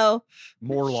Zombies.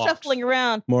 Morlocks. shuffling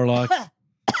around. Morlocks.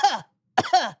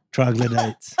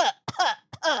 Troglodytes.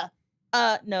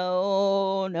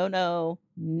 No.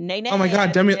 Nay. oh my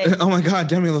god, Demi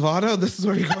Lovato, this is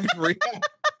where you're going for rehab.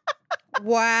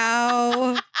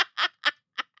 Wow.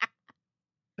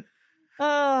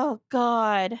 Oh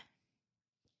God.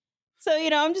 So,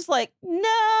 I'm just like, no,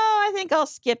 I think I'll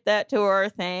skip that tour.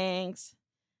 Thanks.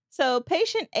 So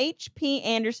patient H.P.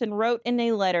 Anderson wrote in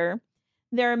a letter,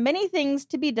 there are many things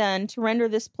to be done to render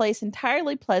this place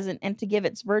entirely pleasant and to give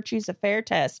its virtues a fair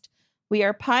test. We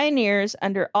are pioneers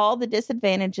under all the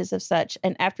disadvantages of such,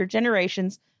 and after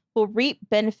generations will reap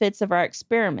benefits of our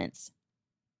experiments.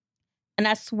 And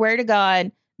I swear to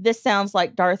God, this sounds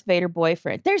like Darth Vader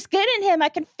boyfriend. There's good in him. I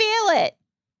can feel it.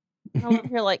 I'm over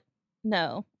here like,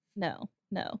 no.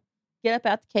 Get up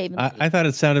out the cave. And I thought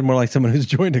it sounded more like someone who's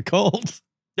joined a cult.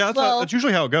 Yeah, that's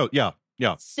usually how it goes. Yeah.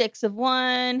 6 of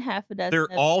one, half a dozen. They're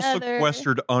of all the other.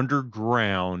 sequestered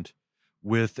underground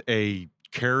with a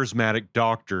charismatic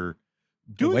doctor.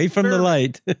 Away from the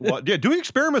light. Doing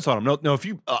experiments on them. No. If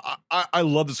you, I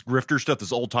love this grifter stuff,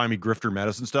 this old timey grifter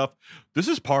medicine stuff. This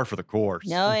is par for the course.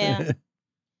 Oh yeah.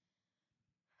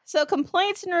 So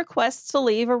complaints and requests to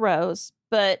leave arose,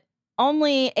 but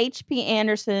only H.P.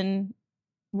 Anderson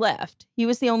left. He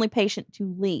was the only patient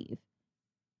to leave.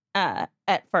 At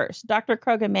first, Dr.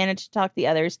 Krogan managed to talk the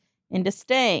others into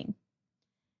staying.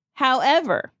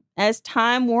 However, as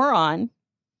time wore on,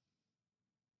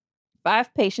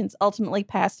 5 patients ultimately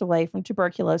passed away from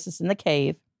tuberculosis in the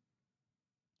cave,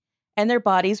 and their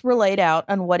bodies were laid out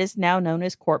on what is now known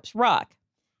as Corpse Rock.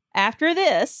 After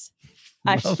this,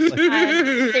 I'm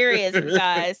serious,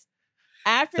 guys.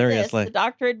 Seriously. The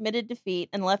doctor admitted defeat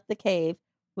and left the cave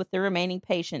with the remaining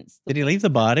patients. Did he leave the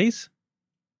bodies?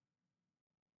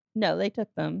 No, they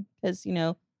took them because,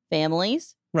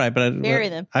 families. Right, but bury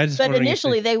them. But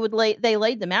initially they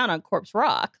laid them out on Corpse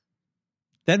Rock.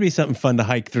 That'd be something fun to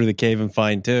hike through the cave and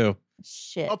find too.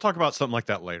 Shit. I'll talk about something like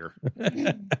that later.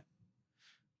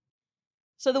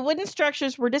 So the wooden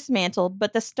structures were dismantled,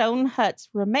 but the stone huts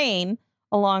remain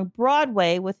along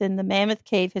Broadway within the Mammoth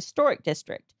Cave Historic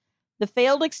District. The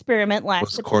failed experiment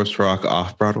lasted. Was Corpse Rock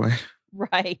off Broadway?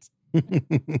 Right.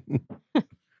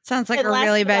 Sounds like It a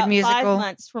really lasted bad about musical. 5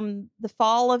 months from the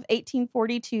fall of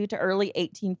 1842 to early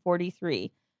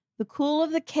 1843. The cool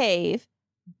of the cave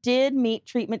did meet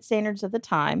treatment standards of the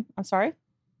time. I'm sorry?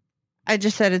 I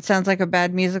just said it sounds like a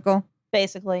bad musical.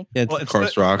 Basically. Yeah, Well,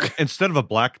 Corpse Rock. Instead of a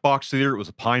black box theater, it was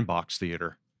a pine box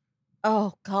theater.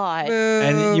 Oh, God.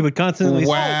 and you would constantly.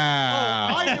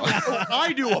 Wow.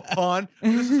 I do a pun.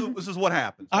 This is what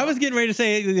happens. I was getting ready to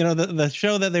say, the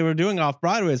show that they were doing off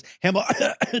Broadway is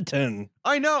Hamilton.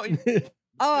 I know.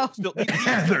 Oh. Still,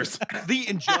 Heathers. the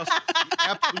injustice, the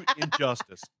absolute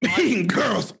injustice. Mean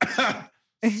girls.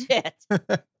 Shit.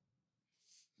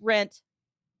 Rent.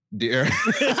 Dear.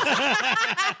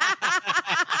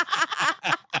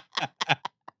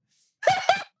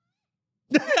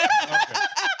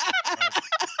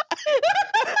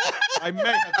 I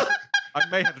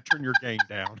may have to turn your game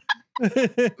down.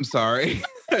 I'm sorry.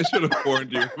 I should have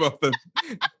warned you about the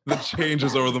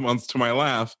changes over the months to my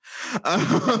laugh.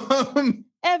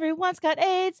 Everyone's got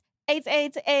AIDS.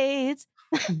 AIDS.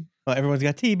 Well, everyone's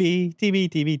got TB.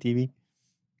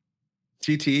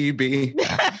 TTB.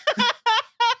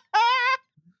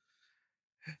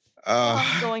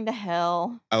 I'm going to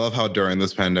hell. I love how during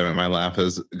this pandemic, my laugh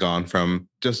has gone from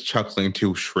just chuckling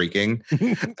to shrieking.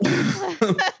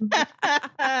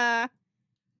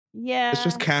 Yeah. It's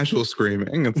just casual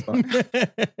screaming. It's fine.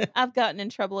 I've gotten in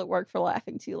trouble at work for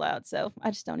laughing too loud, so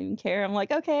I just don't even care. I'm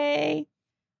like, okay,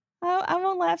 I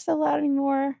won't laugh so loud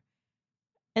anymore.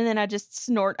 And then I just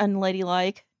snort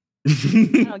unladylike.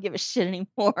 I don't give a shit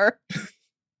anymore.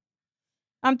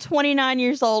 I'm 29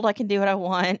 years old. I can do what I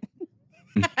want.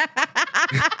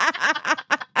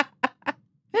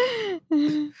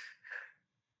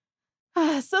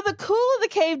 So the cool of the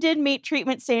cave did meet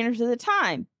treatment standards at the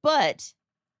time, but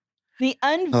the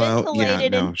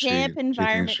unventilated and damp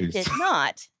environment did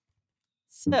not.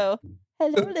 So,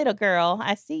 hello, little girl.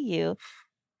 I see you.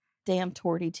 Damn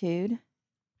tortitude.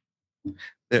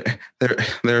 There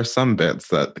are some bits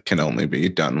that can only be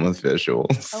done with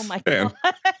visuals. Oh my god!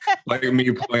 Like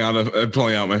me pulling out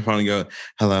my phone and go,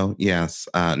 "Hello, yes,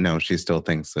 no." She still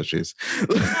thinks that she's.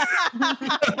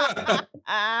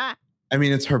 I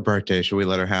mean, it's her birthday. Should we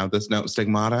let her have this? No,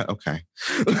 stigmata. Okay.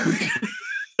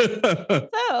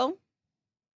 So,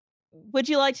 would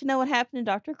you like to know what happened to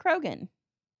Dr. Krogan?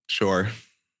 Sure.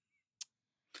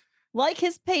 Like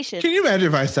his patients. Can you imagine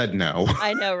if I said no?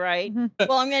 I know, right?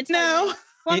 Well, I'm going to tell you.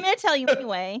 Well, I'm going to tell you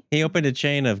anyway. He opened a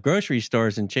chain of grocery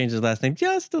stores and changed his last name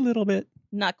just a little bit.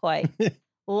 Not quite.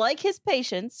 Like his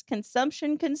patients,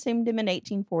 consumption consumed him in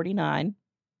 1849.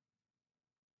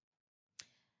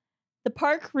 The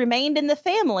park remained in the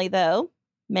family, though,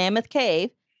 Mammoth Cave,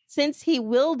 since he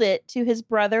willed it to his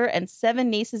brother and 7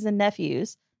 nieces and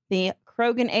nephews, the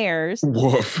Krogan heirs.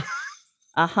 Woof.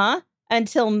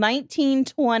 Until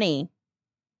 1920.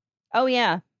 Oh,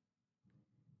 yeah.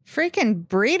 Freaking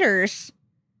breeders.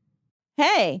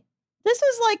 Hey, this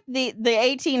was like the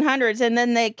 1800s, and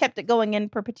then they kept it going in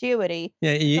perpetuity.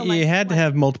 Yeah, you had to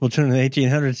have multiple children in the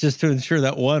 1800s just to ensure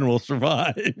that one will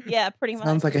survive. Yeah, pretty much.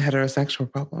 Sounds like a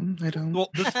heterosexual problem. I don't. Well,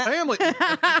 this family,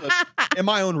 in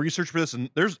my own research for this,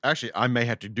 and there's actually, I may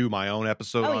have to do my own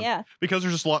episode on yeah. because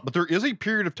there's just a lot, but there is a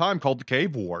period of time called the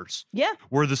Cave Wars. Yeah.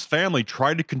 Where this family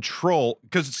tried to control,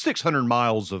 because it's 600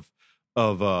 miles of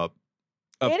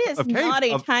it is not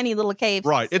a tiny little cave.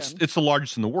 Right. System. It's the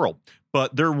largest in the world.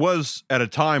 But there was at a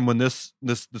time when this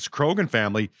Krogan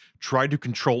family tried to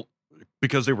control,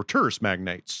 because they were tourist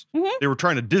magnates. Mm-hmm. They were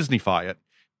trying to Disneyfy it.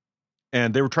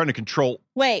 And they were trying to control.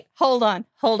 Wait, hold on.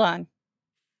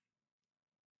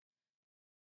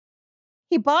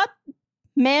 He bought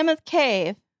Mammoth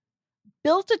Cave,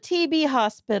 built a TB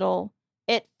hospital.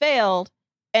 It failed,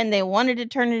 and they wanted to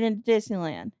turn it into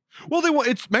Disneyland. Well,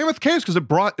 it's Mammoth Caves because it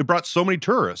brought so many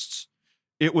tourists.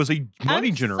 It was a money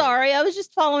generator. Sorry, I was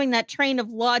just following that train of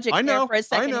logic there for a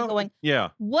second and going, yeah.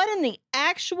 What in the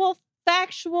actual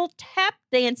factual tap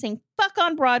dancing fuck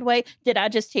on Broadway did I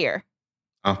just hear?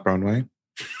 Off Broadway?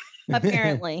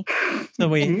 Apparently. So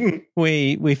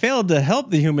we failed to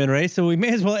help the human race, so we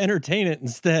may as well entertain it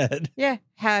instead. Yeah.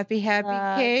 Happy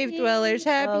cave dwellers.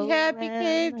 Happy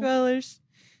cave dwellers.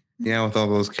 Yeah, with all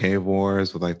those cave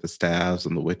wars with like the staffs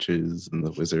and the witches and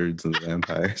the wizards and the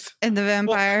vampires. And the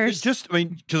vampires. Well, it's just, I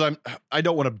mean, because I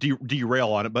don't want to derail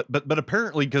on it, but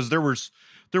apparently because there was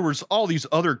all these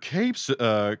other caves,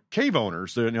 cave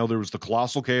owners. There was the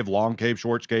Colossal Cave, Long Cave,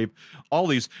 Shorts Cave, all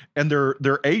these, and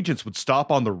their agents would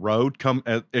stop on the road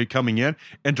coming in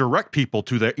and direct people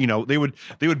to their. They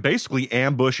would basically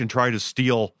ambush and try to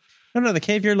steal. No, the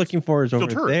cave you're looking for is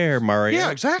over there, Mario.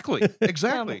 Yeah, exactly.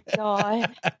 Oh my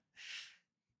God.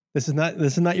 This is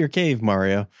not your cave,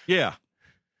 Mario. Yeah.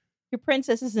 Your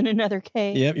princess is in another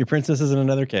cave. Yep, your princess is in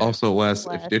another cave. Also, Wes,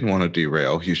 if you didn't want to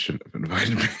derail, you shouldn't have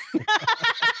invited me.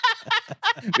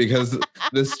 Because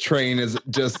this train is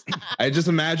I just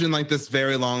imagine like this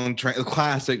very long train,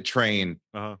 classic train,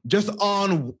 just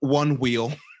on one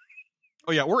wheel.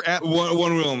 Oh yeah, we're at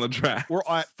one wheel on the track. We're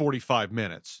at 45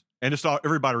 minutes. And just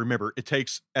everybody remember, it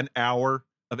takes an hour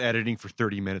of editing for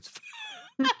 30 minutes.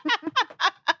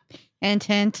 Hint,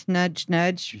 hint, nudge,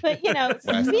 nudge. But speaking of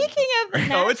the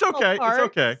National it's okay. Parks, it's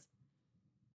okay.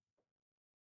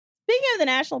 Speaking of the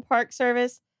National Park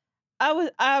Service, I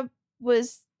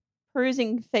was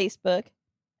perusing Facebook,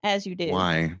 as you do.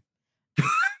 Why?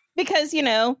 Because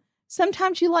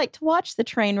sometimes you like to watch the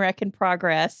train wreck in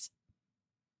progress.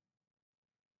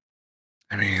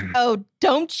 I mean, oh,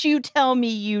 don't you tell me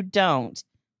you don't.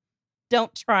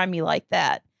 Don't try me like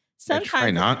that. Sometimes I try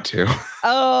not to.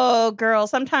 Oh, girl.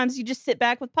 Sometimes you just sit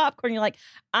back with popcorn. You're like,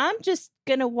 I'm just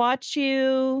gonna watch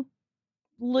you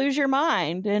lose your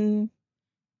mind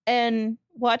and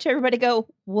watch everybody go,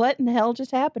 what in the hell just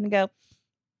happened? And go,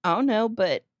 oh no,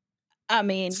 but I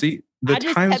mean, see, the I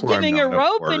just times kept where I'm giving her not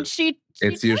rope at work, and she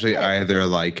it's usually either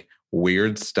like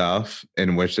weird stuff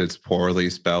in which it's poorly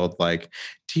spelled, like,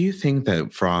 do you think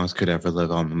that frogs could ever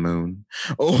live on the moon?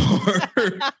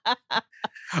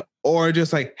 Or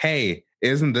just like, hey,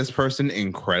 isn't this person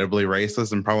incredibly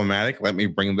racist and problematic? Let me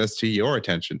bring this to your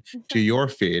attention, to your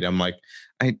feed. I'm like,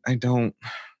 I don't.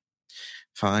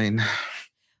 Fine.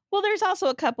 Well, there's also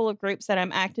a couple of groups that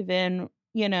I'm active in,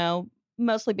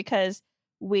 mostly because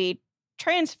we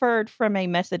transferred from a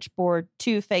message board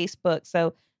to Facebook.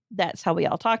 So that's how we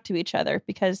all talk to each other,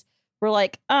 because we're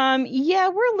like, yeah,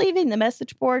 we're leaving the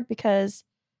message board because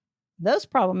those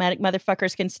problematic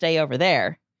motherfuckers can stay over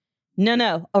there.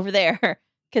 No, over there.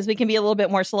 Because we can be a little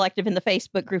bit more selective in the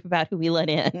Facebook group about who we let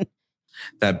in.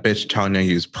 That bitch Tanya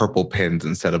used purple pins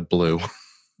instead of blue.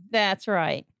 That's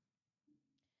right.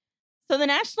 So the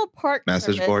National Park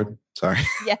Message Service, board. Sorry.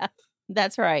 Yeah,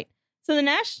 that's right. So the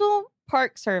National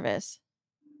Park Service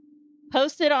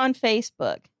posted on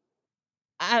Facebook.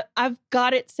 I've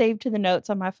got it saved to the notes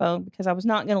on my phone because I was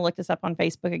not going to look this up on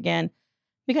Facebook again,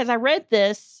 because I read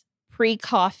this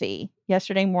pre-coffee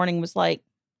yesterday morning, was like,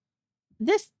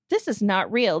 this is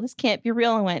not real. This can't be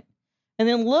real. And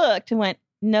then looked and went,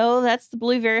 no, that's the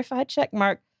blue verified check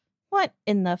mark. What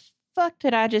in the fuck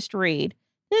did I just read?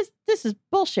 This is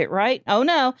bullshit, right? Oh,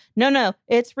 no,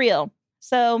 it's real.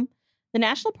 So the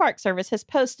National Park Service has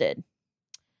posted,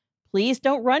 please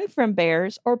don't run from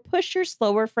bears or push your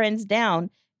slower friends down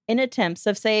in attempts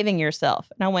of saving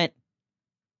yourself. And I went,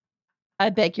 I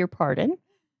beg your pardon?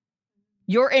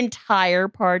 Your entire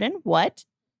pardon? What?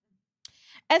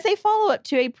 As a follow-up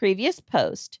to a previous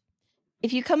post,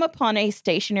 if you come upon a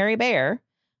stationary bear,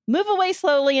 move away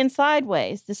slowly and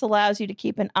sideways. This allows you to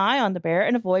keep an eye on the bear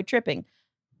and avoid tripping.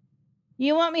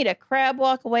 You want me to crab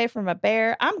walk away from a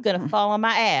bear? I'm going to fall on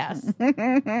my ass.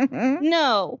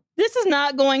 No, this is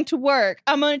not going to work.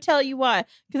 I'm going to tell you why.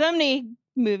 Because I'm going to be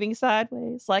moving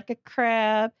sideways like a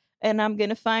crab, and I'm going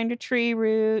to find a tree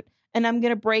root, and I'm going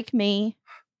to break me.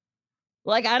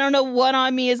 Like, I don't know what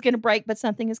on me is going to break, but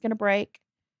something is going to break.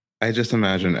 I just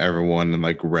imagine everyone in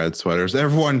like red sweaters.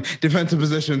 Everyone defensive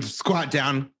positions, squat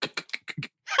down.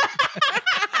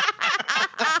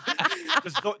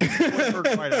 Just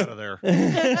Zoidberg right out of there.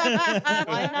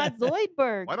 Why not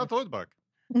Zoidberg? Why not Zoidberg?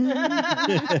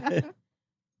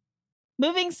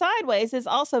 Moving sideways is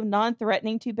also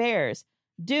non-threatening to bears.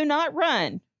 Do not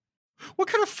run. What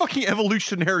kind of fucking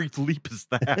evolutionary leap is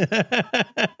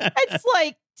that? It's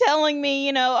like telling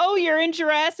me, oh, you're in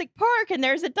Jurassic Park and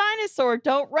there's a dinosaur.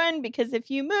 Don't run, because if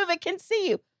you move, it can see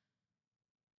you.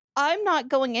 I'm not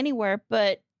going anywhere,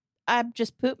 but I've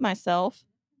just pooped myself.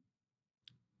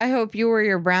 I hope you wore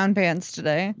your brown pants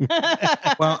today.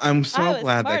 Well, I'm so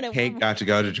glad that Kate got to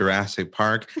go to Jurassic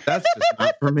Park. That's just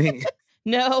not for me.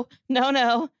 No.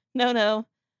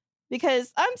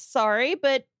 Because I'm sorry,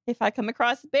 but if I come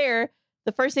across a bear,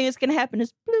 the first thing that's going to happen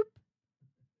is bloop.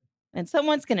 And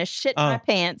someone's going to shit my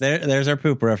pants. There's our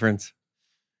poop reference.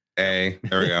 Hey,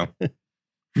 there we go.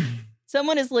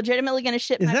 Someone is legitimately going to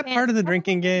shit my pants. Is that part of the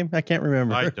drinking game? I can't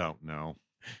remember. I don't know.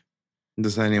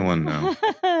 Does anyone know?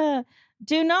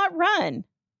 Do not run.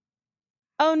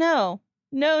 Oh, no.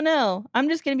 I'm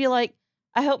just going to be like,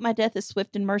 I hope my death is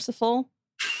swift and merciful.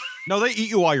 No, they eat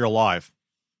you while you're alive.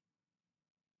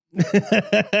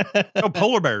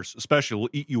 Polar bears especially will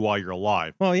eat you while you're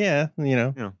alive. Well, yeah,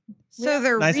 So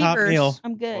they're nice hot meal.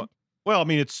 I'm good. Well, I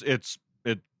mean,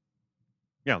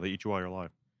 yeah, they eat you while you're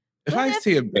alive. If I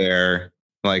see a bear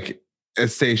like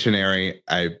it's stationary,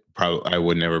 I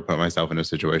would never put myself in a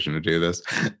situation to do this.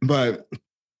 But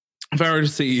if I were to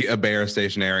see a bear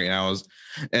stationary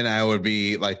and I would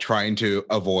be like trying to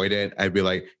avoid it, I'd be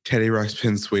like, Teddy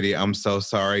Ruxpin, sweetie, I'm so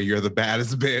sorry. You're the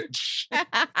baddest bitch.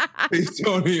 Please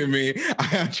don't eat me.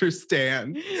 I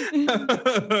understand.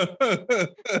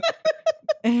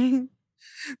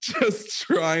 Just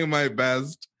trying my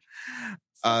best.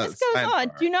 This goes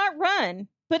on. Do not run.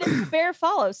 But if the bear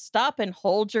follows, stop and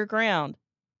hold your ground.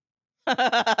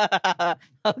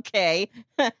 Okay.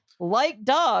 Like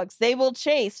dogs, they will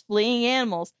chase fleeing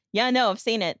animals. Yeah, I know, I've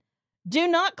seen it. Do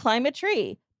not climb a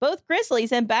tree. Both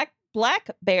grizzlies and black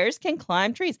bears can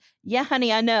climb trees. Yeah,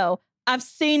 honey, I know. I've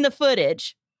seen the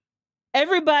footage.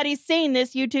 Everybody's seen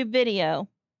this YouTube video.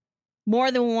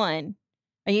 More than one.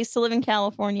 I used to live in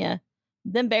California.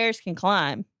 Them bears can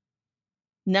climb.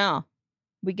 No,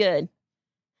 we good.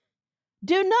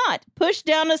 Do not push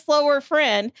down a slower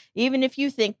friend, even if you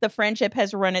think the friendship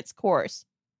has run its course.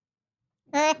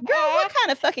 Girl, what kind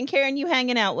of fucking Karen you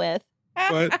hanging out with?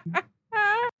 What? They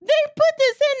put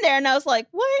this in there, and I was like,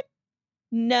 what?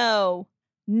 No.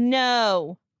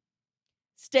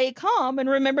 Stay calm and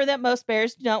remember that most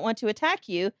bears don't want to attack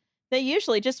you. They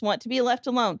usually just want to be left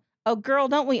alone. Oh, girl,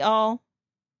 don't we all?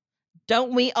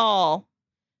 Don't we all?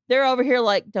 They're over here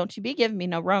like, don't you be giving me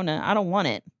no Rona. I don't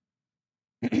want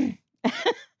it.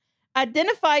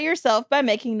 Identify yourself by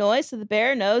making noise so the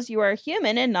bear knows you are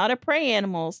human and not a prey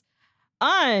animal.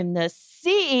 I'm the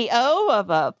CEO of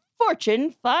a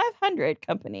Fortune 500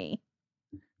 company.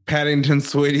 Paddington,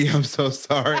 sweetie, I'm so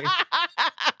sorry.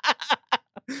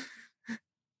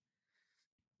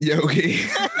 Yogi.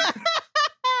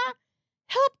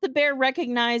 Help the bear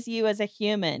recognize you as a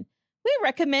human. We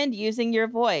recommend using your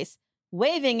voice.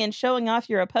 Waving and showing off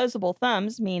your opposable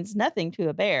thumbs means nothing to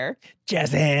a bear.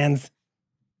 Jazz hands.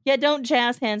 Yeah, don't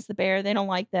jazz hands the bear. They don't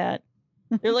like that.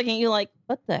 They're looking at you like,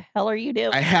 what the hell are you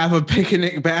doing? I have a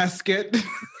picnic basket.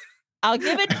 I'll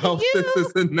give it I to hope you. this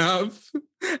is enough.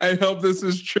 I hope this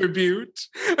is tribute.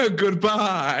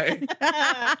 Goodbye.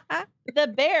 The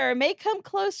bear may come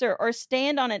closer or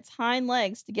stand on its hind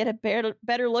legs to get a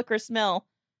better look or smell.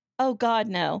 Oh, God,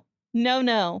 no. No,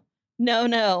 no. No,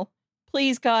 no.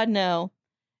 Please, God, no.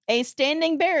 A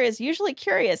standing bear is usually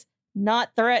curious,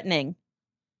 not threatening.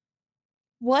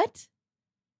 What?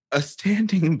 A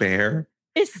standing bear?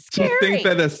 It's Do scary. you think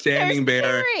that a They're standing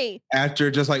bear, scary. after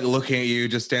just like looking at you,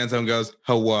 just stands up and goes,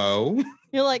 hello?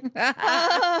 You're like,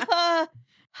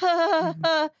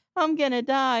 I'm gonna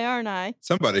die, aren't I?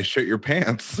 Somebody shit your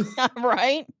pants.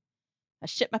 Right? I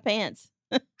shit my pants.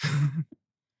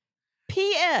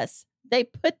 P.S. They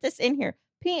put this in here.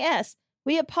 P.S.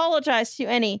 We apologize to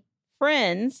any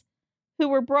friends who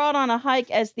were brought on a hike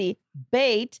as the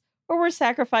bait or were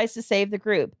sacrificed to save the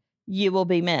group. You will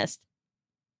be missed.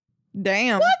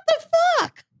 Damn. What the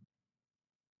fuck?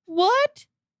 What?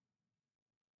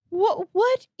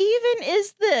 What even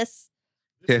is this?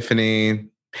 Tiffany,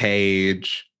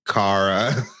 Paige,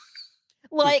 Cara.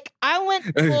 Like, I went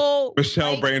full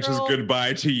Michelle white Branch's girl.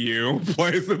 goodbye to you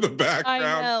plays in the I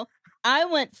background. know. I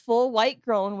went full white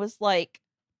girl and was like,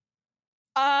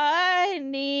 I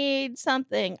need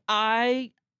something.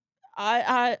 I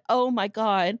oh my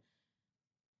God.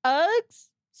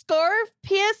 Scarf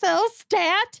PSL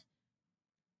stat.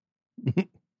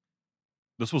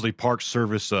 This was a Park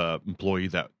Service employee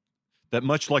that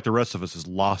much like the rest of us has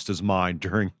lost his mind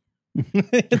during Due to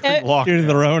the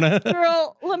lockdown. Rona.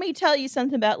 Girl, let me tell you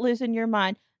something about losing your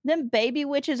mind. Them baby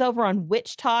witches over on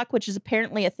Witch Talk, which is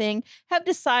apparently a thing, have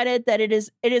decided that it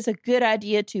is a good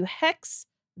idea to hex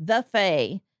the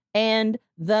Fae and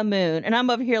the moon. And I'm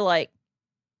over here like,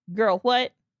 girl,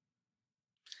 what?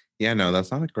 Yeah, no,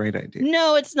 that's not a great idea.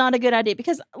 No, it's not a good idea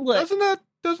because look,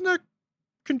 Doesn't that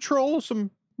control some?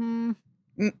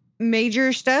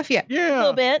 Major stuff, yeah. a Yeah,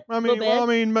 little bit. I little mean, bit. well, I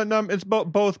mean, but, it's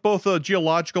both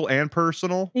geological and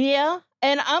personal. Yeah,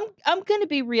 and I'm going to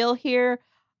be real here.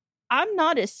 I'm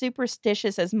not as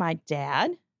superstitious as my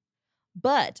dad,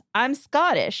 but I'm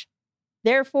Scottish.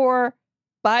 Therefore,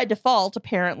 by default,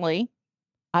 apparently,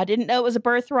 I didn't know it was a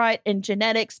birthright in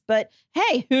genetics, but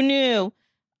hey, who knew?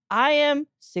 I am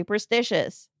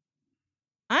superstitious.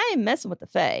 I ain't messing with the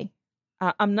Fae.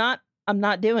 I'm not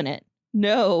doing it.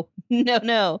 No.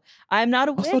 I'm not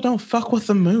a witch. Also, don't fuck with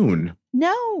the moon.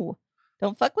 No.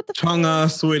 Don't fuck with the Fae. Chunga,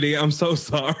 sweetie, I'm so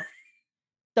sorry.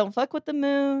 Don't fuck with the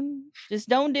moon. Just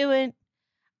don't do it.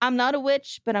 I'm not a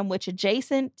witch, but I'm witch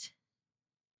adjacent.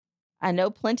 I know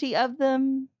plenty of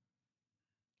them.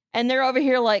 And they're over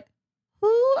here like,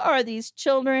 who are these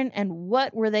children and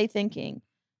what were they thinking?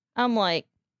 I'm like,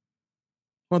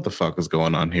 What the fuck is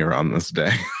going on here on this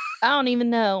day? I don't even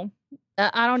know.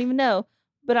 I don't even know.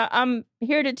 But I'm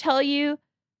here to tell you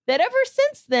that ever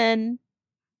since then,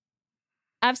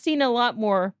 I've seen a lot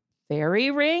more fairy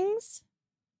rings.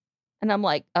 And I'm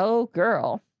like, oh,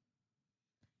 girl,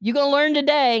 you gonna learn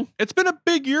today. It's been a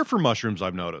big year for mushrooms,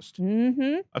 I've noticed.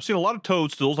 Mm-hmm. I've seen a lot of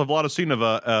toadstools. I've seen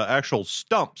actual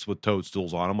stumps with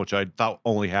toadstools on them, which I thought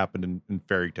only happened in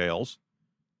fairy tales.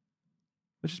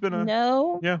 It's just been a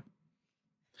No. yeah.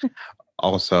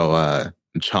 Also,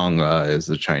 Chang'e is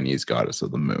the Chinese goddess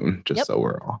of the moon, just Yep. so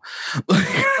we're all.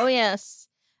 Oh, yes.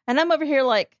 And I'm over here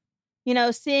like,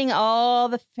 seeing all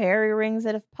the fairy rings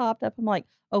that have popped up. I'm like,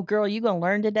 oh, girl, you going to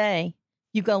learn today.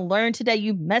 You going to learn today.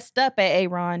 You messed up,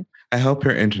 Aaron. I hope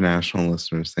your international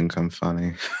listeners think I'm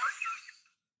funny.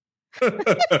 Hey,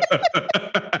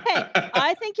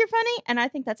 I think you're funny, and I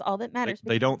think that's all that matters.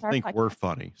 They because don't it's our think we're podcast.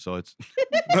 funny, so it's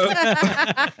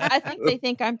I think they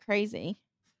think I'm crazy.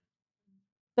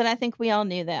 But I think we all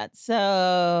knew that.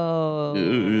 So,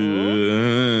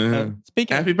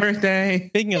 Speaking Happy birthday.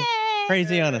 speaking of Yay!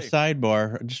 crazy on a Yay.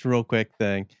 sidebar, just a real quick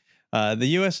thing. The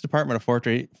U.S. Department of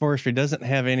Forestry doesn't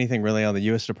have anything really on the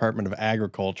U.S. Department of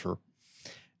Agriculture.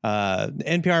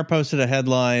 NPR posted a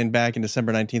headline back in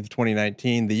December 19th,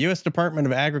 2019. The U.S. Department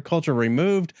of Agriculture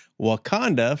removed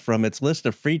Wakanda from its list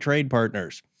of free trade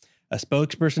partners. A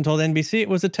spokesperson told NBC it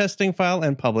was a testing file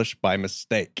and published by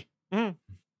mistake. Mm.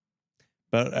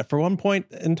 But for one point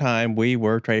in time, we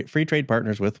were free trade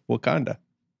partners with Wakanda.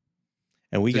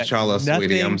 And we got T'Challa,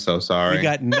 sweetie, I'm so sorry. we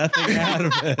got nothing out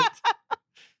of it.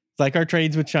 It's like our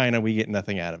trades with China, we get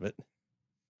nothing out of it.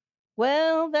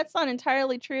 Well, that's not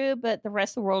entirely true, but the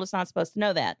rest of the world is not supposed to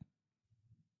know that.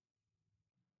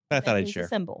 I thought I'd He's share. a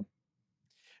symbol.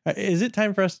 Is it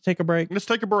time for us to take a break? Let's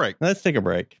take a break. Let's take a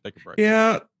break. Take a break.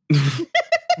 Yeah.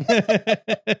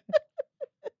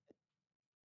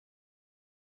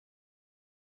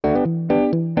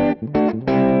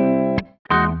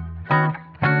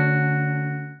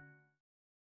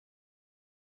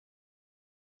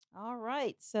 All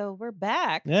right, so we're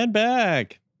back. And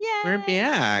back. Yay! We're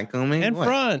back. Oh my And God.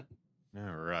 front.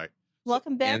 All right.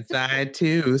 Welcome back. Inside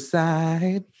to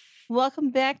side. Welcome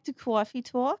back to Coffee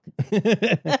Talk.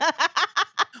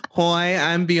 Hi,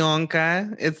 I'm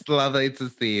Bianca. It's lovely to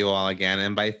see you all again.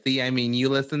 And by see, I mean you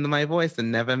listen to my voice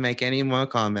and never make any more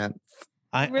comments.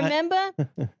 Remember,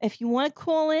 if you want to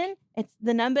call in,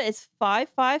 the number is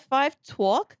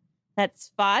 555-TALK.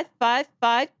 That's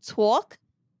 555-TALK.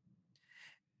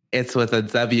 It's with a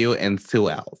W and 2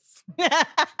 L's.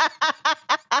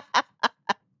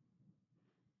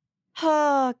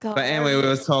 Oh, God. But anyway, we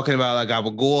was talking about La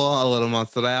Gabagool, a little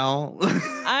mozzarella.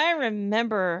 I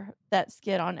remember that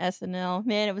skit on SNL.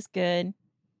 Man, it was good.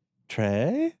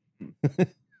 Trey?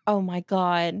 Oh, my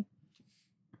God.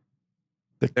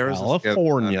 There was a skit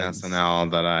on SNL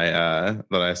that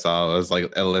I saw. It was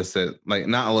like illicit, like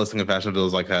not illicit confession, but it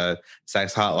was like a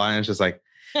sex hotline. It's just like,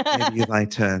 maybe you'd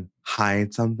like to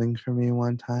hide something from me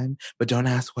one time, but don't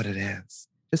ask what it is.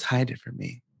 Just hide it from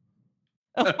me.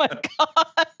 Oh, my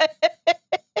God.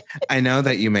 I know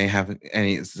that you may have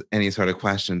any sort of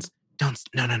questions. No.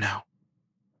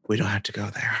 We don't have to go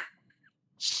there.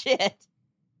 Shit.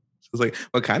 She was like,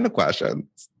 what kind of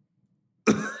questions?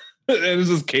 And it's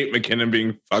just Kate McKinnon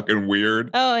being fucking weird.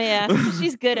 Oh, yeah.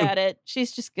 She's good at it.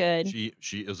 She's just good.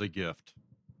 She is a gift.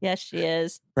 Yes, she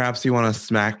is. Perhaps you want to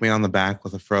smack me on the back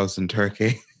with a frozen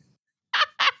turkey.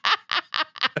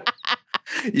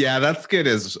 Yeah, that skit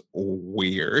is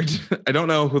weird. I don't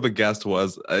know who the guest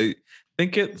was. I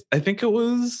think it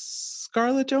was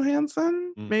Scarlett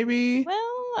Johansson, maybe.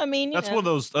 Well, I mean, That's one of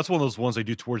those ones they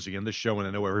do towards the end of the show when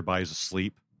they know everybody's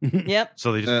asleep. Yep.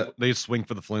 So they just swing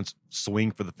for the fences.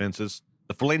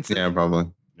 The fences. Yeah,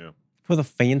 probably. Yeah. For the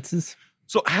fences.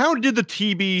 So how did the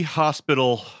TB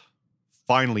hospital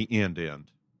finally end?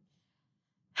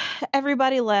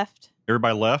 Everybody left.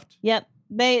 Everybody left? Yep.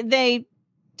 They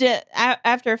did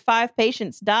after 5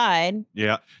 patients died.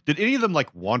 Yeah. Did any of them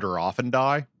like wander off and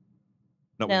die?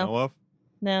 That we No. know of?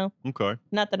 No. Okay.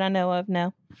 Not that I know of,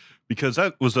 no. Because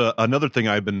that was another thing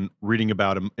I've been reading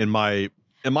about in my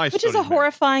Which is a studies.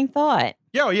 horrifying thought.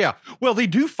 Yeah. Well, they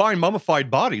do find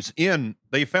mummified bodies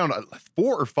they found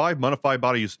 4 or 5 mummified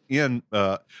bodies in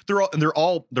they're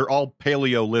all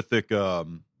Paleolithic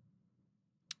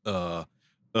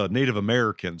Native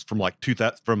Americans from like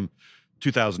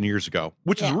 2,000 years ago,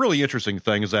 which is a really interesting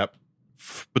thing is that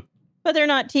But they're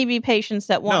not TB patients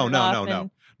that wandered off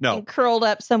and curled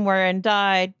up somewhere and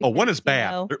died. Oh, one is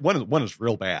bad. One is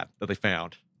real bad that they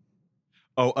found.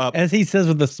 As he says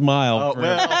with a smile.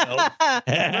 Well,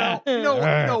 you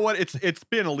know what? It's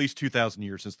been at least 2,000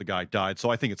 years since the guy died, so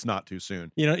I think it's not too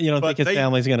soon. You don't think his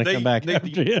family's going to come back after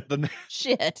you?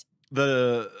 Shit.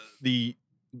 The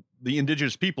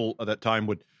indigenous people at that time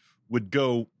would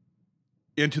go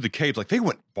into the caves. Like they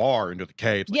went far into the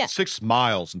caves, like 6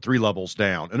 miles and 3 levels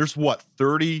down. And there's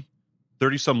 30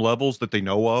 some levels that they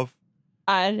know of.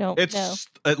 I don't know. It's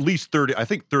at least 30, I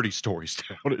think 30 stories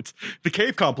down. The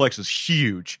cave complex is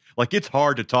huge. Like it's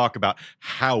hard to talk about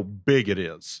how big it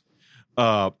is.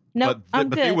 No, I'm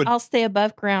good. I'll stay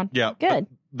above ground. Yeah. Good.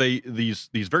 These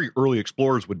very early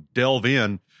explorers would delve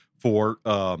in for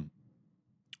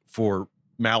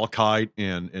malachite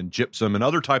and gypsum and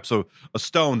other types of a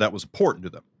stone that was important to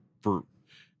them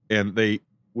and they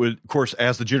would, of course,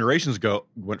 as the generations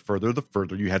went further, the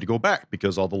further you had to go back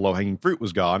because all the low-hanging fruit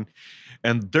was gone.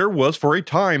 And there was, for a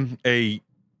time, they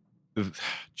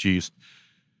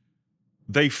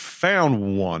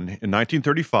found one in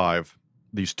 1935,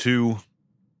 these 2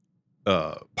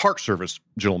 Park Service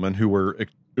gentlemen who were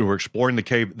exploring the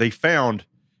cave. They found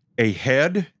a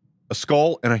head, a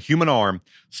skull, and a human arm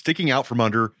sticking out from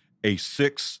under a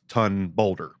 6-ton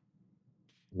boulder.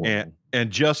 And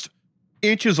just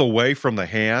inches away from the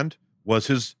hand was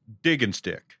his digging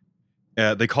stick.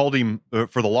 They called him,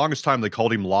 for the longest time, they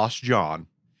called him Lost John.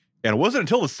 And it wasn't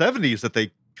until the 70s that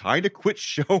they kind of quit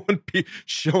showing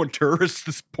tourists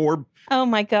this poor. Oh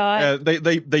my God.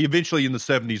 They eventually in the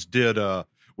 70s did,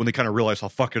 when they kind of realized how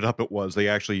fucked it up it was, they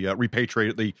actually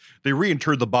repatriated, they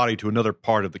reinterred the body to another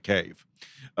part of the cave,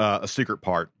 a secret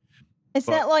part. It's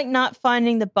not like not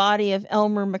finding the body of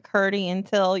Elmer McCurdy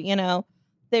until,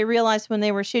 they realized when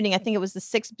they were shooting, I think it was the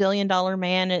 $6 billion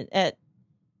man at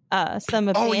some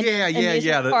abandoned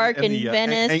amusement park in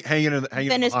Venice. Hanging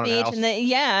Venice in the Beach. house.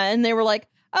 And they were like,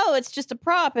 oh, it's just a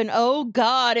prop. And oh,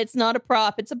 God, it's not a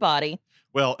prop. It's a body.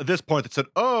 Well, at this point, it said,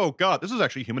 oh, God, this is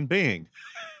actually a human being.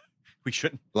 We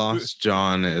shouldn't. Lost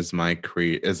John is my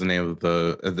Creed. Is the name of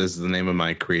this is the name of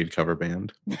my Creed cover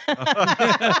band.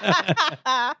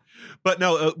 But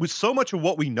no, with so much of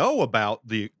what we know about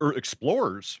the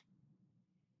explorers,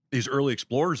 these early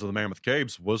explorers of the Mammoth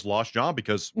Caves, was Lost John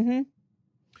because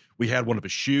we had one of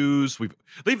his shoes.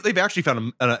 They've actually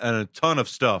found a ton of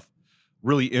stuff,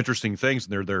 really interesting things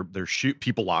in there. Their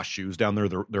people lost shoes down there.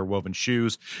 Their woven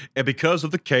shoes, and because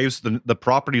of the caves, the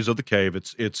properties of the cave,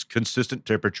 it's consistent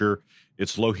temperature,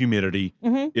 it's low humidity,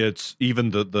 it's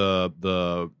even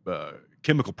the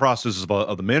chemical processes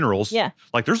of the minerals. Yeah,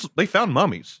 like they found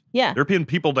mummies. Yeah, there have been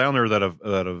people down there that have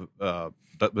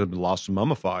been lost and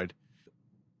mummified.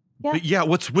 Yeah, but yeah.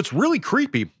 What's really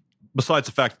creepy, besides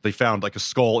the fact that they found like a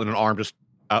skull and an arm just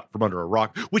out from under a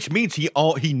rock, which means he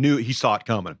saw it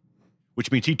coming. Which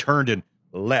means he turned and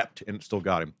leapt and it still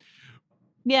got him.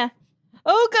 Yeah.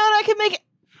 Oh, God, I can make it.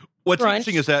 What's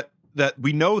interesting is that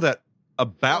we know that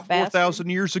about 4,000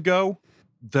 years ago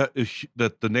that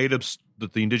the natives,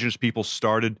 that the indigenous people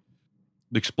started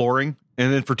exploring.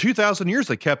 And then for 2,000 years,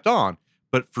 they kept on.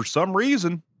 But for some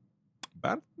reason,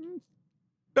 about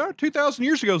 2,000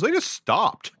 years ago, they just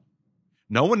stopped.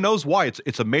 No one knows why.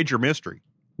 It's a major mystery.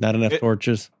 Not enough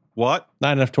torches. What?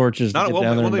 Not enough torches to get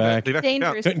down there and back.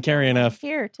 Dangerous. Couldn't carry enough.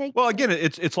 Here, take. Well, again,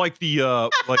 it's like the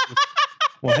like.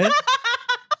 What?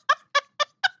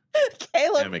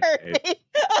 Caleb hurt me.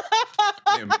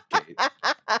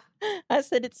 I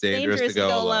said it's dangerous to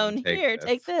go alone. Here,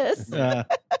 take this. The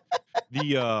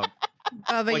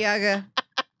Baba Yaga.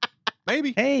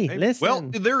 Maybe. Hey, maybe. listen. Well,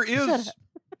 there is.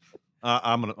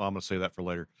 I'm gonna say that for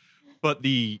later, but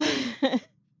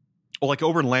like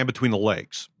over in Land Between the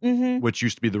Lakes, which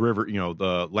used to be the river,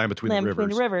 the Land Between the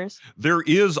Rivers. There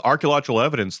is archaeological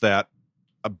evidence that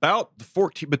about the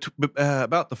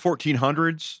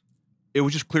 1400s, it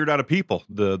was just cleared out of people.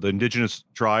 The indigenous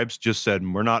tribes just said,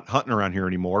 we're not hunting around here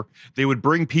anymore. They would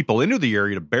bring people into the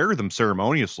area to bury them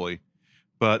ceremoniously,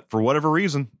 but for whatever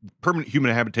reason, permanent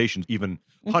human habitations, even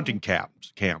hunting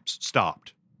camps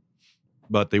stopped.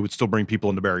 But they would still bring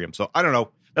people in to bury them. So I don't know.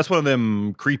 That's one of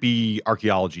them creepy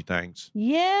archaeology things.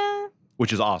 Yeah.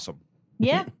 Which is awesome.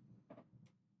 Yeah.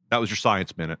 That was your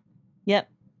science minute. Yep.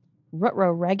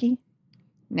 Ruh-roh Reggie.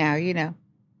 Now you know.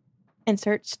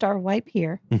 Insert star wipe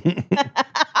here.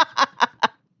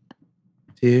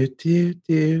 Do, do,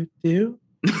 do, do.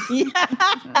 It's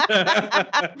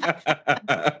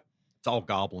all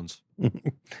goblins.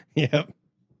 Yep.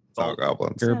 It's all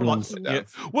goblins. Gerblins. Yeah.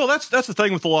 Well, that's the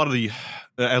thing with a lot of the,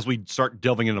 as we start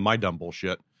delving into my dumb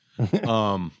bullshit.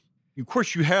 Of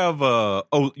course, you have.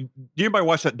 Did anybody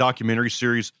watch that documentary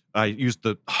series? I used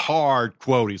the hard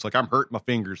quotes, like I'm hurting my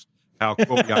fingers. How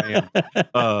quotey I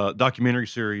am. Documentary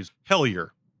series Hellier.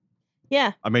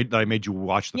 Yeah. I made you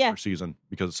watch the first season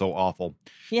because it's so awful.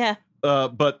 Yeah.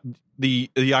 But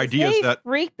the idea is that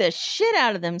freak the shit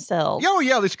out of themselves. Oh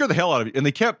yeah, they scared the hell out of you, and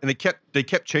they kept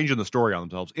changing the story on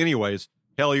themselves. Anyways,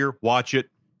 Hellier, watch it.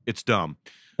 It's dumb,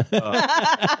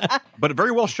 but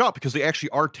very well shot because they actually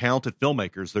are talented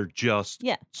filmmakers. They're just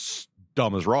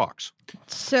dumb as rocks.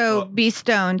 So be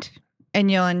stoned, and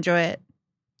you'll enjoy it.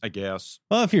 I guess.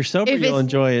 Well, if you're sober, you'll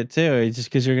enjoy it too. It's just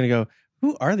because you're going to go,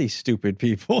 who are these stupid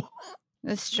people?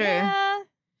 That's true.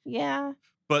 Yeah.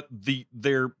 But the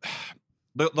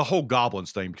whole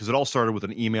goblins thing, because it all started with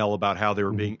an email about how they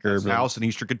were being at a house in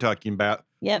Eastern Kentucky in Bath.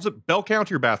 Was it Bell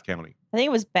County or Bath County? I think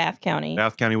it was Bath County.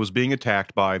 Bath County was being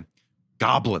attacked by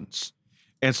goblins,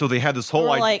 and so they had this whole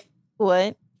like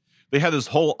what? They had this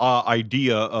whole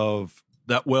idea of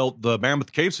that. Well, the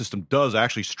Mammoth Cave system does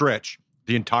actually stretch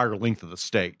the entire length of the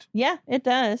state. Yeah, it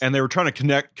does. And they were trying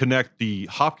to connect the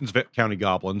Hopkins County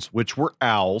goblins, which were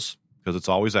owls, because it's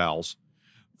always owls,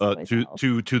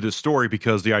 to this story,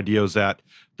 because the idea is that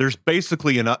there's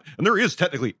basically and there is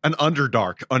technically an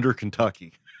Underdark under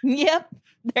Kentucky. Yep,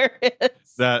 there is.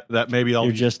 That maybe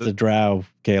you're just a drow,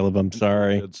 Caleb. I'm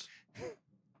sorry.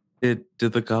 Did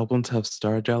the goblins have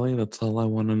star jelly? That's all I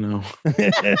want to know.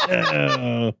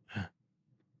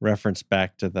 Reference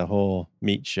back to the whole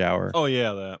meat shower. Oh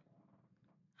yeah, that.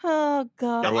 Oh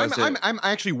God! Yeah, I'm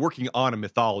actually working on a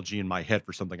mythology in my head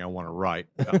for something I want to write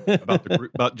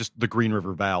about just the Green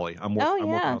River Valley. I'm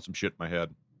working on some shit in my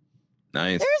head.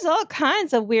 Nice. There's all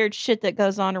kinds of weird shit that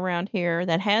goes on around here,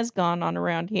 that has gone on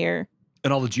around here,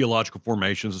 and all the geological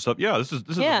formations and stuff. Yeah, this is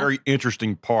a very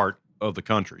interesting part of the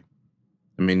country.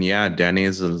 I mean, yeah,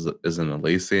 Denny's is an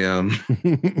Elysium.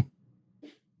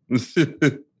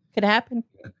 Could happen.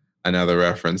 Another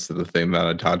reference to the thing that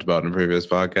I talked about in previous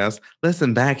podcasts.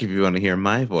 Listen back if you want to hear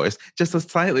my voice, just a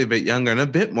slightly bit younger and a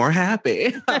bit more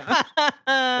happy. Well,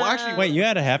 actually, Wait, you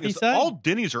had a happy side? all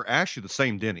Denny's are actually the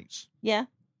same Denny's. Yeah.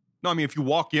 No, I mean, if you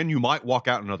walk in, you might walk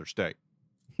out in another state.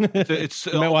 It's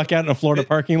You might walk out in a Florida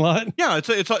parking lot. Yeah,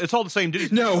 it's all the same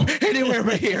Denny's. No, anywhere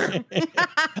but here.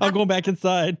 I'm going back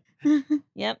inside.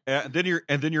 Yep. And then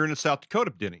you're in a South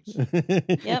Dakota Denny's.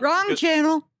 Yep. Wrong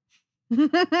channel.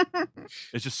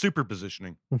 It's just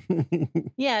superpositioning.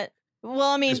 Yeah.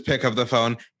 Well, I mean, Just pick up the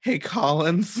phone. Hey,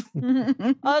 Collins.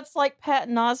 it's like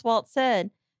Patton Oswalt said,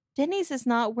 Denny's is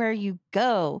not where you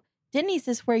go. Denny's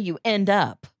is where you end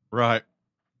up. Right.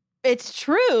 It's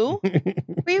true.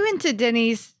 We went to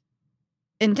Denny's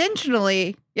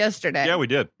intentionally yesterday. Yeah, we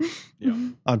did. Yeah.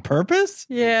 On purpose?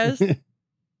 Yes.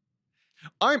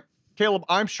 Caleb,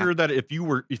 I'm sure that if you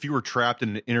were trapped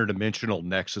in an interdimensional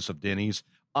nexus of Denny's,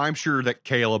 I'm sure that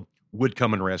Caleb would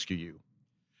come and rescue you.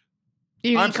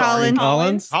 You I'm mean sorry.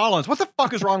 Collins? Collins, what the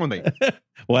fuck is wrong with me?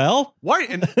 Well, Why?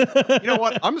 And you know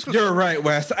what? I'm just gonna. You're right,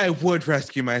 Wes. I would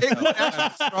rescue myself.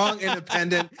 I'm strong,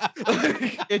 independent.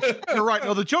 You're right.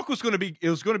 No, the joke was going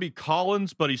to be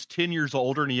Collins, but he's 10 years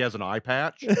older and he has an eye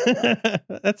patch.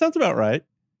 that sounds about right.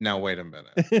 Now, wait a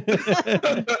minute.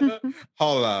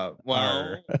 Hold up.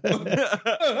 Wow.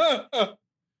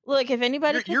 Look, if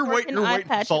anybody could You're work waiting an eye for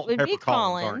patch, it Salt and would be Pepper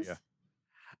Collins, aren't Collins.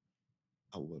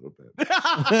 A little bit.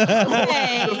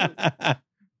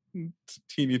 Okay.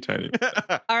 Teeny tiny.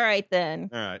 All right, then.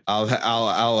 All right.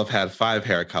 I'll have had 5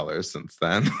 hair colors since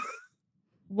then.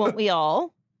 Won't we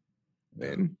all? I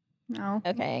mean, No.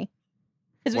 Okay.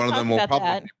 'Cause we one of talked them will about probably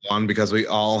that. be blonde because we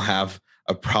all have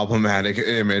a problematic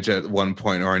image at one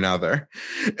point or another.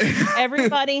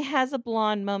 Everybody has a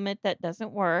blonde moment that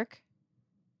doesn't work.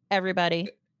 Everybody.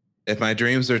 If my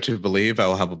dreams are to believe, I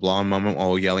will have a blonde moment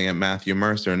while yelling at Matthew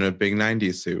Mercer in a big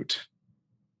 90s suit.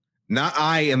 Not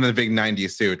I in the big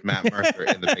 90s suit, Matt Mercer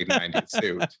in the big 90s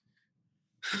suit.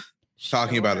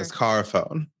 Talking about his car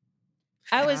phone.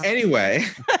 I was Anyway.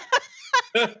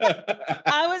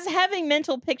 I was having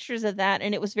mental pictures of that,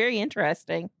 and it was very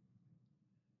interesting.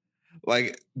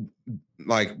 like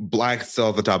black still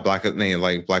at the top, black of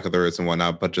the roots and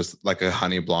whatnot, but just like a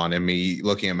honey blonde, and me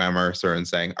looking at Matt Mercer and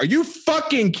saying, "Are you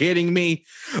fucking kidding me?"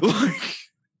 Like,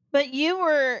 But you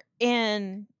were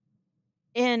in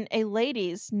a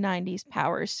lady's 90s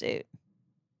power suit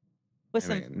with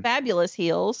some fabulous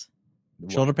heels.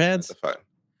 Shoulder pads?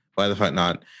 Why the fuck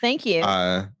not? Thank you.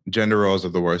 Gender roles are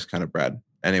the worst kind of bread.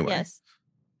 Anyway. Yes.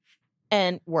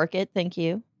 And work it. Thank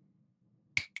you.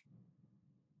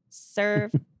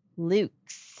 Serve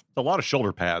Luke's. A lot of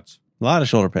shoulder pads. A lot of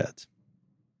shoulder pads.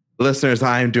 Listeners,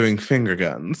 I'm doing finger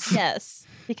guns. Yes,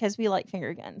 because we like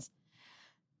finger guns.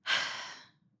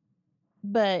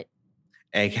 But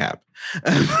ACAB.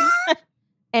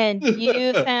 and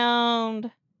you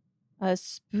found a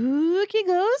spooky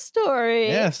ghost story.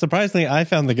 Yeah, surprisingly, I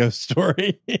found the ghost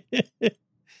story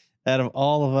out of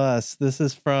all of us. This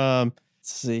is from,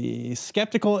 let's see,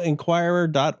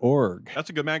 skepticalinquirer.org. That's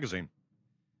a good magazine.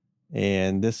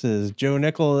 And this is Joe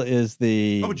Nickel is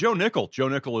the... Oh, Joe Nickel. Joe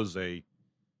Nickel he's a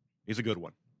good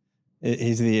one.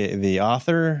 He's the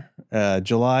author,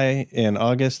 July and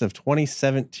August of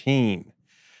 2017.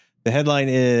 The headline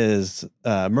is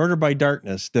Murder by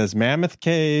Darkness. Does Mammoth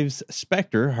Cave's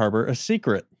specter harbor a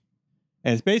secret?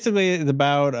 And it's basically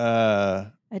about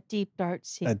a deep, dark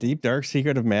secret. A deep, dark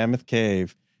secret of Mammoth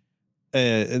Cave.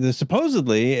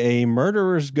 Supposedly, a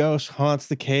murderer's ghost haunts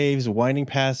the cave's winding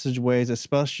passageways,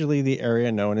 especially the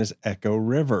area known as Echo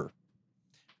River,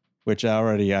 which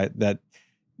that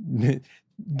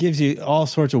gives you all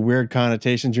sorts of weird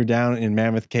connotations. You're down in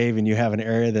Mammoth Cave and you have an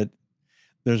area that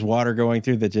there's water going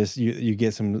through that just you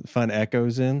get some fun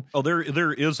echoes in. Oh,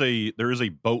 there is a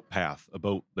boat path. A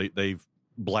boat they've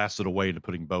blasted away into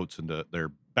putting boats into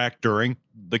their back during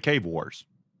the cave wars.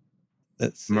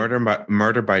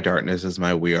 Murder by Darkness is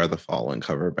my We Are the Fallen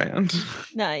cover band.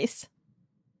 Nice.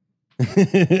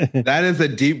 That is a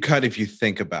deep cut if you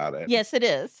think about it. Yes, it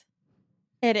is.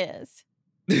 It is.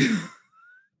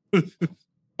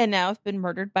 And now I've been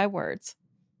murdered by words.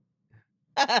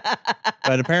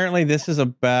 But apparently this is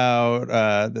about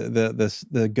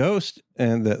the ghost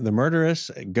and the murderous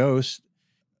ghost.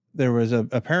 There was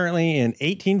apparently in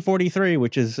 1843,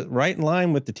 which is right in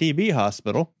line with the TB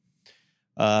hospital.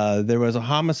 There was a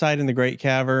homicide in the Great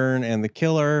Cavern, and the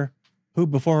killer, who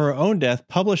before her own death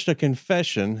published a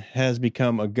confession, has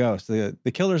become a ghost. The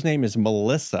killer's name is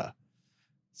Melissa,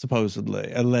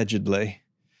 allegedly.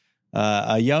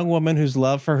 A young woman whose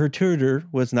love for her tutor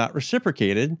was not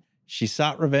reciprocated. She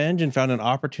sought revenge and found an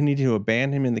opportunity to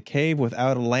abandon him in the cave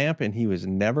without a lamp, and he was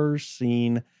never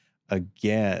seen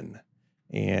again.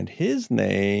 And his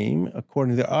name,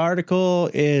 according to the article,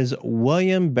 is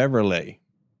William Beverly.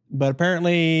 But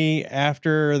apparently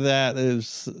after that, it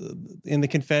was in the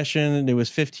confession, it was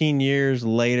 15 years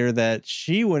later that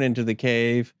she went into the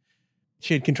cave.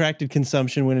 She had contracted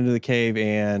consumption, went into the cave,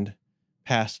 and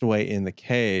passed away in the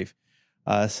cave.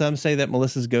 Some say that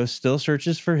Melissa's ghost still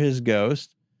searches for his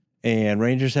ghost, and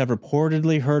rangers have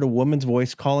reportedly heard a woman's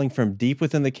voice calling from deep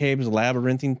within the cave's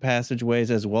labyrinthine passageways,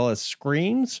 as well as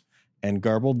screams and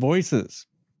garbled voices.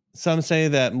 Some say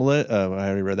that I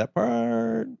already read that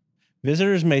part.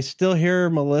 Visitors may still hear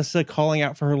Melissa calling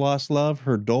out for her lost love,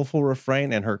 her doleful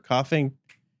refrain, and her coughing.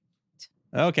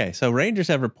 Okay, so rangers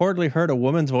have reportedly heard a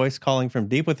woman's voice calling from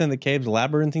deep within the cave's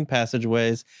labyrinthine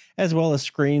passageways, as well as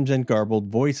screams and garbled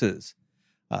voices.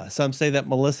 Some say that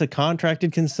Melissa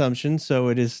contracted consumption, so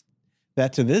it is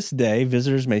that to this day,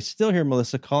 visitors may still hear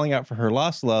Melissa calling out for her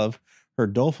lost love, her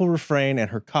doleful refrain, and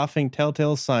her coughing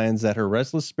telltale signs that her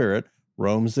restless spirit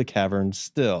roams the cavern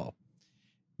still.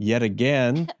 Yet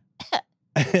again,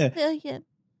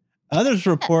 others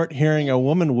report hearing a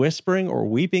woman whispering or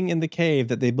weeping in the cave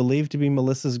that they believe to be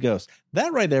Melissa's ghost.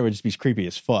 That right there would just be creepy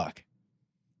as fuck.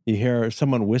 You hear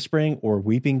someone whispering or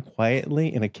weeping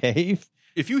quietly in a cave.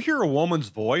 If you hear a woman's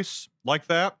voice like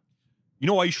that, you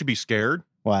know why you should be scared?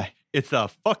 Why? It's a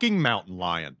fucking mountain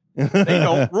lion. They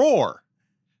don't roar.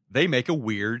 They make a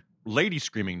weird lady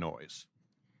screaming noise.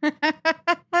 Your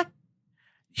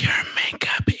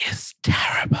makeup is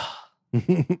terrible.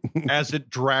 As it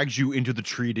drags you into the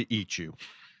tree to eat you.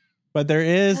 But there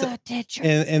is,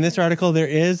 in this article, there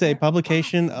is a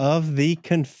publication of the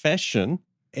confession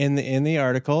in the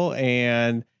article,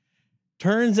 and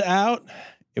turns out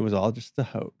it was all just a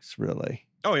hoax, really.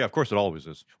 Oh yeah, of course it always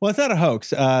is. Well, it's not a hoax.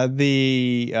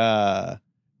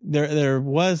 There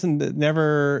wasn't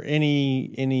never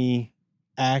any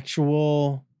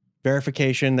actual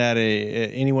verification that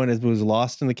anyone was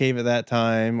lost in the cave at that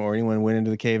time, or anyone went into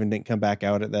the cave and didn't come back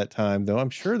out at that time, though I'm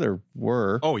sure there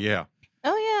were. Oh yeah.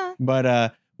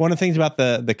 But one of the things about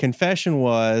the confession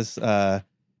was the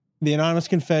anonymous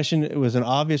confession. It was an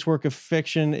obvious work of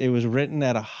fiction. It was written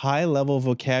at a high level of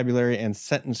vocabulary and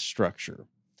sentence structure.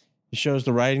 It shows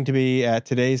the writing to be at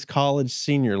today's college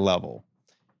senior level.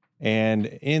 And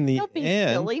in the Don't be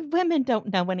end, silly. Women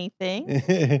don't know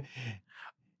anything.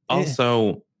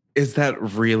 Also, is that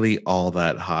really all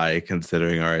that high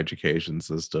considering our education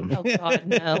system? Oh God,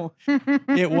 no.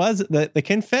 it was the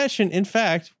confession, in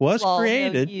fact, was Lol, no,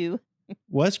 created you.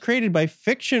 was created by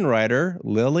fiction writer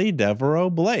Lily Devereaux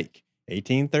Blake,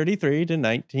 1833 to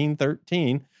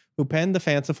 1913, who penned the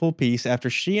fanciful piece after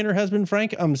she and her husband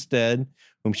Frank Umstead,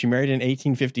 whom she married in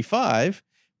 1855,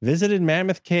 visited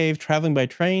Mammoth Cave traveling by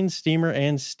train, steamer,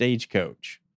 and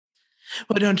stagecoach.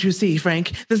 Well, don't you see,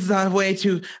 Frank? This is our way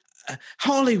to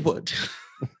Hollywood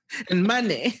and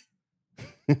money.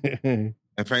 And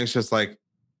Frank's just like,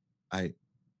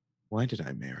 why did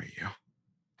I marry you?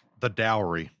 The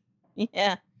dowry.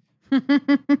 Yeah.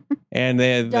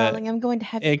 And Darling, I'm going to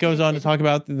have it goes on to talk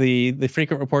about the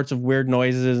frequent reports of weird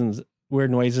noises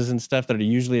and stuff that are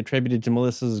usually attributed to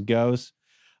Melissa's ghost.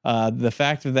 The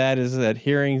fact of that is that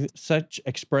hearing such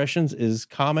expressions is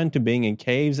common to being in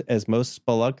caves, as most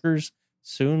spelunkers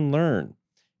soon learn.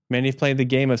 Many have played the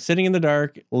game of sitting in the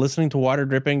dark, listening to water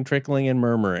dripping, trickling, and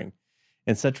murmuring.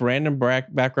 In such random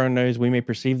background noise, we may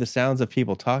perceive the sounds of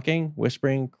people talking,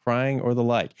 whispering, crying, or the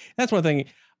like. That's one thing.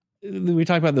 We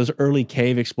talk about those early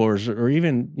cave explorers, or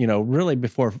even, really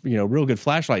before, real good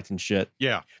flashlights and shit.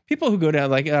 Yeah. People who go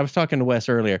down, like I was talking to Wes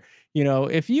earlier,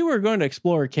 if you were going to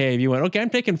explore a cave, you went, okay,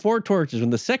 I'm taking 4 torches. When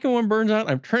the second one burns out,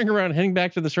 I'm turning around and heading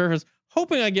back to the surface,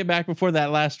 hoping I get back before that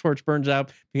last torch burns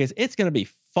out, because it's going to be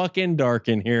fucking dark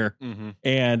in here. Mm-hmm.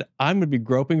 And I'm going to be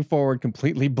groping forward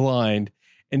completely blind.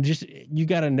 And just, you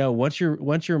got to know, once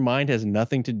your mind has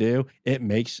nothing to do, it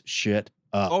makes shit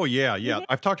up. Oh, yeah.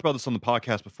 I've talked about this on the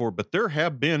podcast before, but there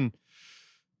have been,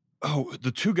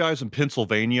 the 2 guys in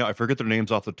Pennsylvania, I forget their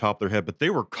names off the top of their head, but they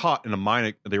were caught in a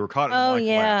mine. They were caught in a mine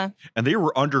lab, and they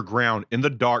were underground in the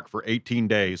dark for 18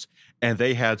 days, and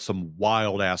they had some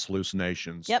wild ass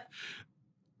hallucinations. Yep.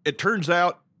 It turns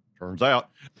out,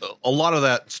 a lot of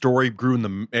that story grew in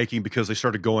the making because they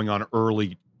started going on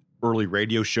early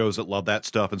radio shows that love that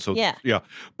stuff. And so, yeah.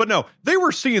 But no, they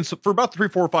were seeing for about 3,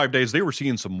 4, 5 days, they were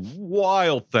seeing some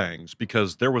wild things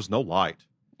because there was no light.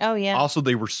 Oh yeah. Also,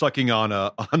 they were sucking on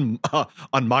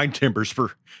mine timbers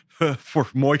for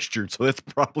moisture. So that's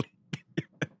probably.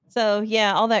 So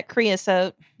yeah, all that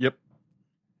creosote. Yep.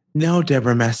 No,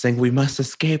 Deborah Messing, we must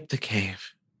escape the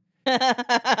cave.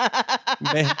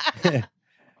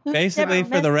 Basically,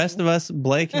 Deborah for the rest Messing. of us,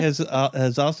 Blake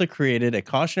has also created a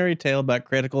cautionary tale about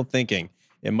critical thinking.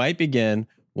 It might begin,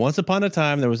 once upon a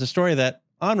time, there was a story that,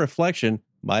 on reflection,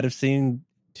 might have seemed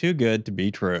too good to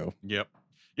be true. Yep.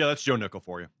 Yeah, that's Joe Nickel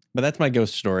for you. But that's my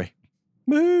ghost story.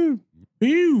 Woo!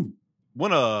 Woo!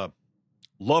 One of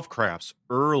Lovecraft's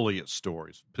earliest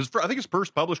stories, I think his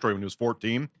first published story when he was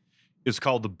 14, is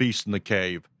called The Beast in the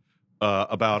Cave.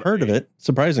 About Heard of it.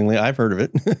 Surprisingly, I've heard of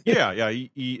it. Yeah.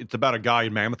 It's about a guy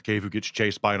in Mammoth Cave who gets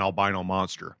chased by an albino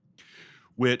monster,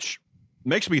 which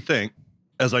makes me think,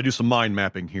 as I do some mind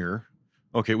mapping here.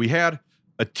 Okay, we had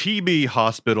a TB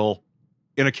hospital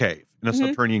in a cave, in a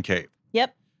subterranean cave.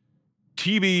 Yep.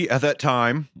 TB at that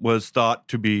time was thought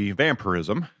to be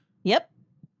vampirism. Yep.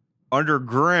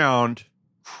 Underground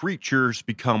creatures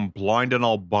become blind and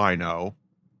albino.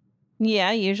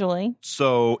 Yeah, usually.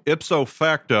 So ipso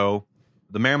facto,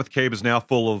 the Mammoth Cave is now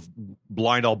full of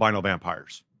blind albino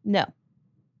vampires. No,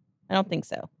 I don't think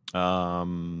so.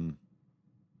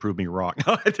 Prove me wrong.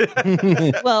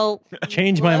 Well,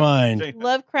 Change my mind.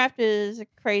 Lovecraft is a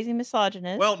crazy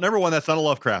misogynist. Well, number one, that's not a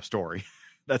Lovecraft story.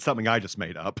 That's something I just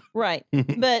made up. Right.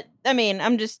 But I mean,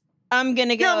 I'm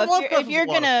gonna go. If you're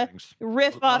gonna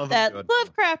riff None of off them that, good.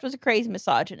 Lovecraft was a crazy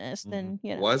misogynist, then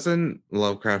you know. Wasn't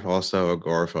Lovecraft also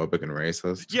agoraphobic and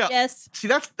racist? Yeah. Yes. See,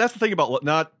 that's the thing about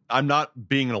I'm not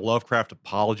being a Lovecraft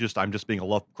apologist. I'm just being a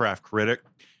Lovecraft critic,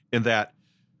 in that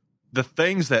the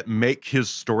things that make his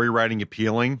story writing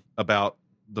appealing about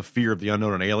the fear of the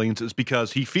unknown and aliens is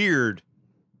because he feared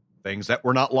things that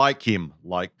were not like him,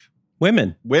 like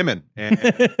Women. women and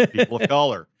people of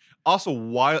color.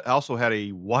 Also had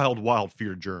a wild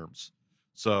fear of germs.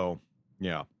 So,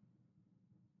 yeah.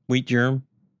 Wheat germ.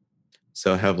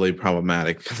 So heavily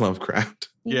problematic Lovecraft.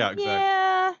 Yeah, exactly.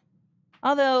 Yeah.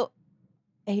 Although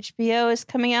HBO is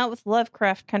coming out with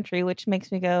Lovecraft Country, which makes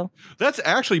me go, That's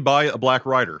actually by a black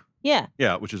writer. yeah.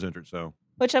 Yeah, which is interesting. So,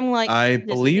 Which I'm like, I this would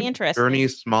be believe interesting. Bernie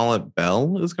Smollett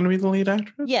Bell is going to be the lead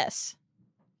actress. Yes.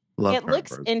 Love It her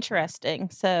looks first. interesting.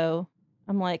 So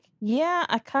I'm like, yeah,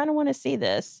 I kind of want to see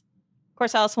this. Of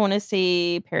course, I also want to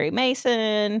see Perry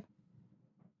Mason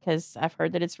because I've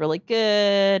heard that it's really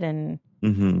good. And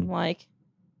Mhm. I'm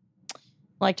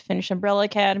like to finish Umbrella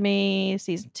Academy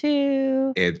season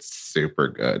 2. It's super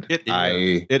good. it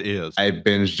is. I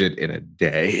binged it in a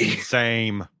day.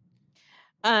 Same.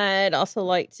 I'd also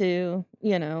like to,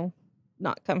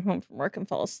 not come home from work and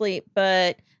fall asleep,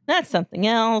 but that's something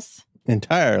else.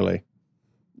 Entirely.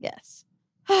 Yes.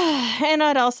 And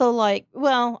I'd also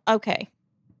okay.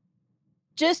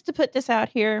 Just to put this out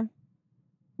here,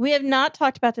 we have not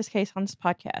talked about this case on this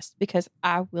podcast because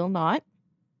I will not.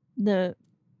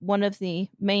 One of the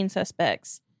main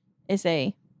suspects is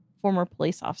a former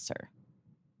police officer.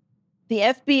 The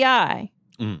FBI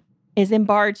is in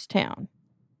Bardstown.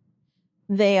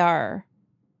 They are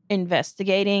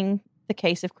investigating the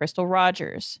case of Crystal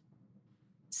Rogers.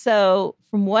 So,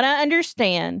 from what I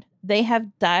understand, they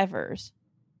have divers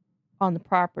on the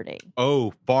property.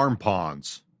 Oh, farm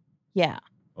ponds. Yeah.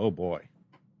 Oh, boy.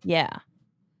 Yeah.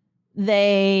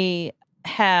 They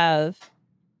have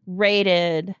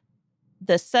raided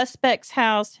the suspect's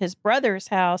house, his brother's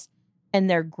house, and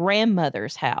their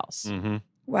grandmother's house. Mm-hmm.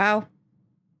 Wow.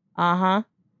 Uh-huh.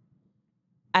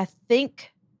 I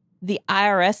think the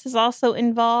IRS is also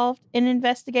involved in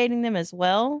investigating them as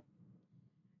well.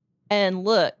 And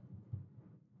look,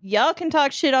 y'all can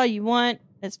talk shit all you want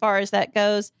as far as that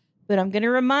goes, but I'm going to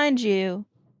remind you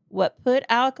what put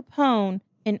Al Capone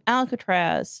in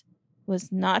Alcatraz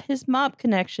was not his mob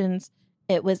connections.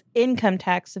 It was income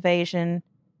tax evasion.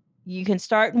 You can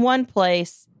start in one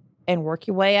place and work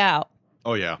your way out.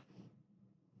 Oh, yeah.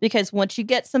 Because once you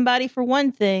get somebody for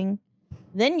one thing,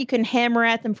 then you can hammer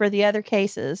at them for the other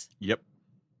cases. Yep.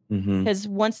 Mhm. Because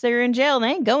once they're in jail, they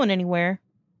ain't going anywhere.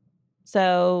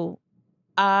 So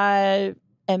I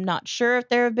am not sure if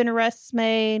there have been arrests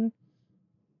made,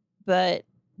 but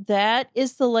that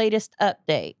is the latest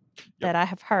update that I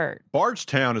have heard.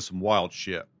 Bardstown is some wild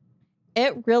shit.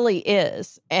 It really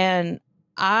is. And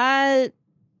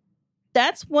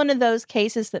that's one of those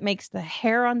cases that makes the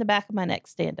hair on the back of my neck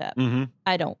stand up. Mm-hmm.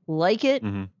 I don't like it.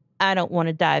 Mm-hmm. I don't want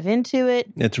to dive into it.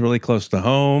 It's really close to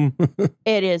home.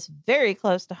 It is very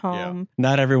close to home.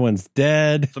 Not everyone's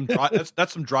dead.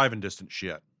 That's some driving distance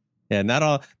shit. Yeah, not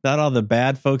all the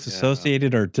bad folks Yeah.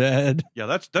 associated are dead. Yeah,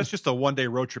 that's just a one-day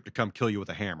road trip to come kill you with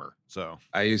a hammer. So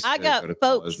I used to I got go to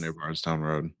folks- college near Bardstown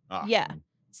Road. Yeah.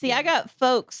 See, I got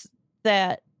folks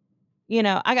that,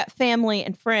 I got family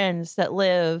and friends that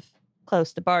live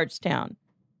close to Bardstown.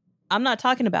 I'm not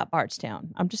talking about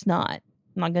Bardstown. I'm just not.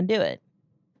 I'm not going to do it.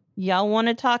 Y'all want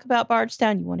to talk about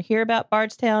Bardstown? You want to hear about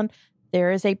Bardstown?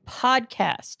 There is a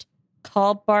podcast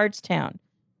called Bardstown.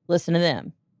 Listen to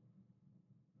them.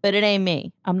 But it ain't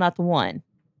me. I'm not the one.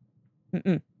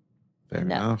 Fair No.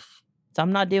 enough. So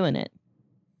I'm not doing it.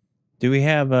 Do we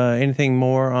have anything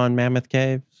more on Mammoth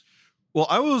Cave? Well,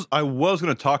 I was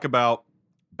going to talk about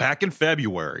back in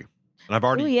February, and I've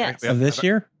already Ooh, yes. Of this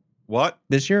year? What?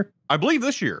 This year? I believe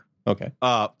this year. Okay.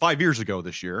 5 years ago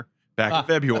this year, back in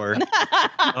February.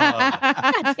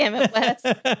 God damn it, Wes.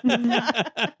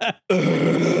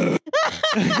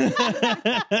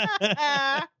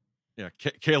 Yeah,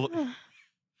 Caleb.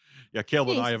 Yeah, Caleb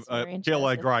and I Jesus, have. Marie and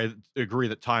Caleb Joseph. and I agree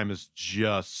that time is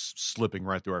just slipping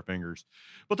right through our fingers.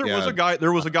 But there was Yeah. a guy.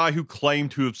 There was a guy who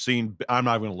claimed to have seen. I'm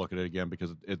not going to look at it again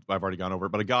because I've already gone over it.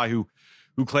 But a guy who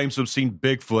claims to have seen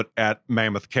Bigfoot at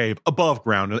Mammoth Cave above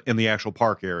ground in the actual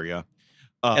park area.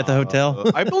 At the hotel?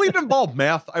 I believe it involved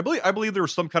meth. I believe there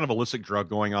was some kind of illicit drug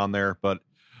going on there. But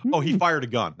he fired a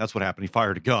gun. That's what happened. He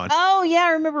fired a gun. Oh, yeah.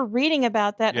 I remember reading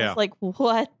about that. And I Yeah. was like,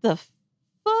 what the fuck?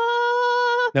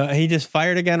 No, he just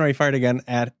fired a gun, or he fired a gun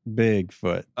at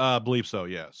Bigfoot. I believe so.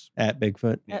 Yes. At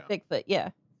Bigfoot. Yeah. At Bigfoot,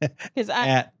 yeah. Because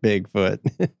At Bigfoot.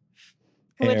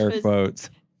 Air was- quotes.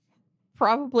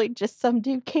 probably just some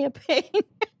dude camping.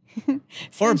 Or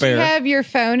Since bear. you have your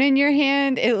phone in your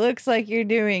hand, it looks like you're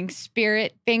doing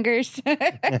spirit fingers.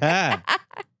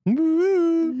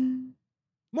 Woo.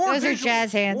 More Those are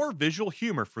jazz hands. More visual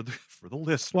humor for the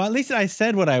listener. Well, at least I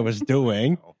said what I was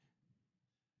doing.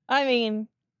 I mean,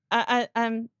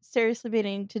 I'm seriously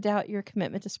beginning to doubt your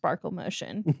commitment to sparkle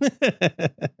motion.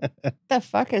 The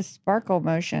fuck is sparkle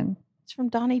motion? It's from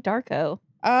Donnie Darko.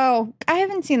 Oh, I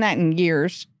haven't seen that in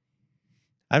years.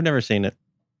 I've never seen it.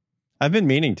 I've been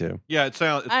meaning to. Yeah, it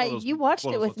sounds. You watched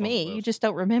it with me. You just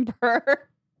don't remember.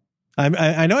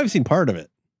 I know I've seen part of it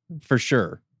for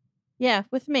sure. Yeah,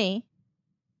 with me.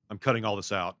 I'm cutting all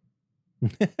this out.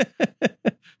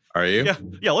 Are you?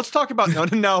 Yeah. Let's talk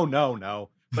about no.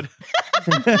 But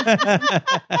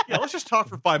yeah, let's just talk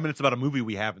for 5 minutes about a movie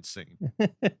we haven't seen.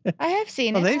 I have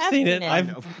seen Well, it. they've have seen seen it.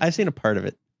 it. I've seen a part of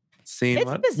it. Seen It's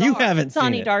what? bizarre. You haven't It's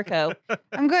Donnie seen it. Darko.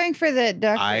 I'm going for the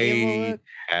Dr. Evil I look.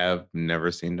 have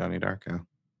never seen Donnie Darko.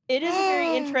 It is a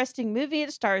very interesting movie.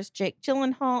 It stars Jake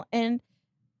Gyllenhaal, and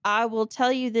I will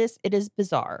tell you this: it is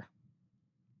bizarre.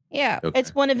 Yeah. Okay.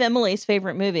 It's one of Emily's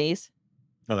favorite movies.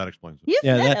 No, that explains it. You've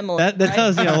Yeah, met that, Emily. that right?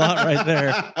 tells you a lot right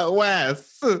there.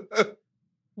 Wes.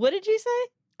 What did you say?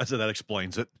 I said that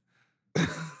explains it.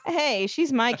 Hey,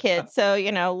 she's my kid, so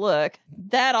look,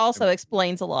 that also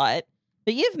explains a lot.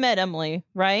 But you've met Emily,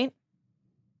 right?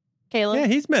 Caleb? Yeah,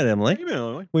 he's met Emily. You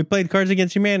know, We played Cards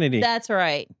Against Humanity. That's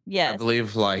right. I Yes.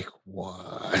 believe like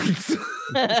what?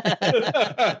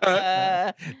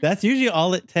 That's usually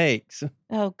all it takes.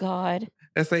 Oh God.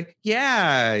 It's like,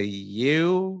 yeah,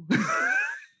 you.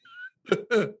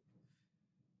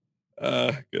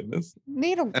 Goodness.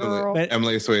 Need a girl. But,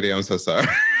 Emily, sweetie, I'm so sorry.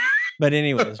 but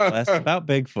anyways, Wes, about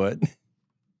Bigfoot.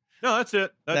 no, that's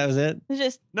it. That was it. It's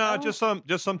just No, oh, just some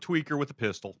tweaker with a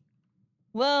pistol.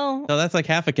 well, So that's like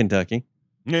half of Kentucky.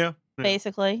 Yeah.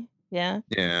 basically, yeah.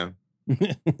 Yeah.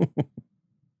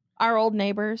 Our old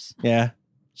neighbors. Yeah.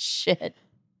 Shit.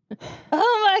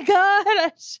 Oh my God!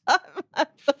 I shot my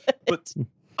foot. But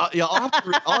yeah, I'll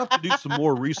have to do some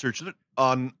more research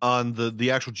on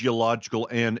the actual geological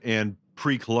and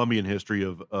pre-Columbian history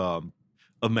of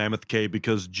Mammoth Cave,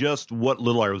 because just what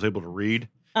little I was able to read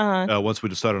once we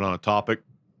decided on a topic,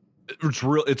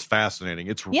 it's fascinating.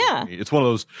 It's Yeah. it's one of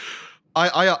those.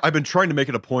 I've been trying to make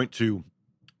it a point to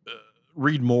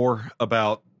read more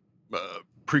about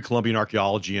pre-Columbian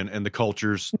archaeology and the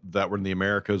cultures that were in the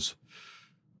Americas,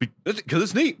 because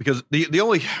it's neat. Because the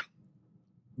only,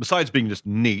 besides being just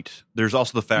neat, there's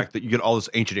also the fact that you get all this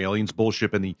ancient aliens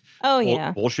bullshit and the Oh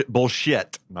yeah. bullshit,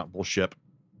 not bullshit.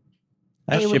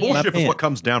 I Hey, shipped my Bullshit is what pants.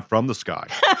 comes down from the sky.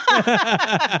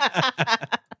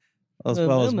 As Moo,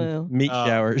 well as moo, moo. meat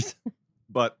showers.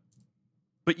 But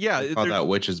yeah, I call that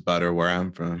witch's butter where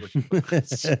I'm from.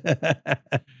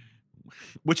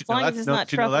 which As long as it's not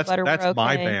truffle butter, we're that's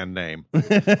my okay. band name.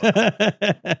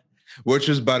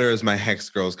 Witch's butter is my Hex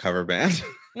Girls cover band.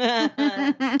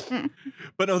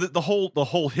 But no, the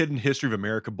whole hidden history of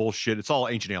America bullshit. It's all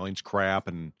ancient aliens crap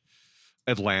and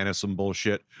Atlantis and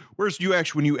bullshit. Whereas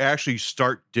when you actually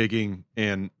start digging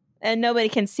and nobody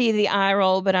can see the eye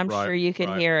roll, but I'm Right, sure you can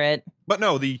right. hear it. but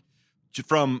no,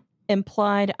 from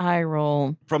Implied eye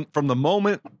roll. from the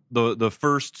moment the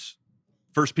first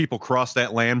people crossed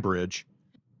that land bridge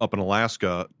up in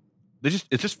Alaska, it's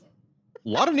just a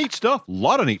lot of neat stuff.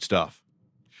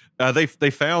 They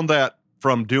found that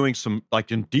from doing some,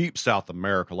 like in deep South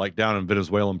America, like down in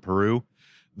Venezuela and Peru,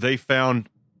 they found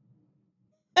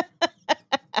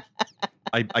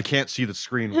I can't see the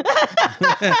screen.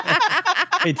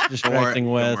 It's distracting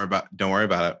Wes. Don't worry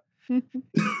about it.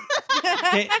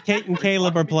 Kate and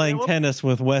Caleb are playing tennis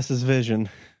with Wes's vision.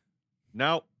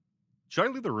 Now, should I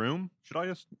leave the room? Should I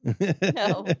just?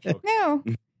 No. Okay. No,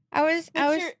 I was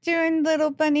doing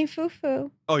little bunny foo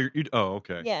foo. Oh, oh,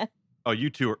 okay. Yeah. Oh, you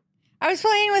two are. I was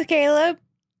playing with Caleb.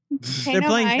 Pay They're no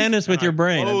playing mind. tennis with your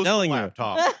brain. I'm Close the telling you.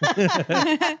 laptop.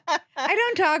 I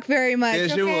don't talk very much.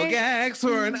 Visual Okay? gags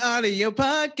for an audio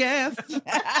podcast.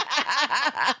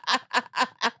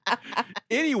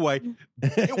 Anyway,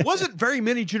 it wasn't very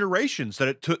many generations that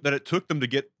it took them to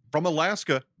get from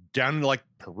Alaska down into like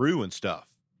Peru and stuff.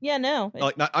 Yeah, no.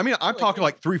 Like, I'm talking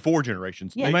like 3-4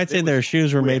 generations. Yeah. You might say their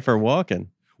shoes were made for walking.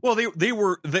 Well, they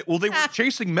were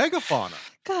chasing megafauna.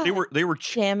 God. They were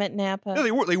Damn it, Napa. no,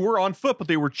 they were on foot, but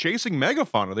they were chasing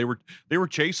megafauna. They were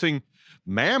chasing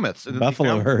mammoths and then Buffalo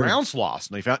they found herds. ground sloths,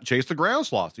 and they chased the ground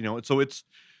sloths. You know, and so it's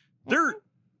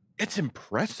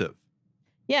impressive.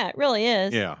 Yeah, it really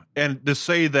is. Yeah, and to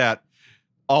say that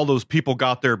all those people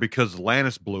got there because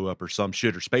Atlantis blew up or some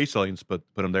shit, or space aliens put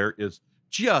them there, is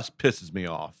just pisses me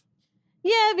off.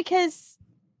 Yeah, because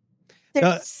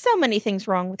there's so many things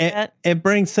wrong with that. It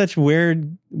brings such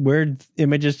weird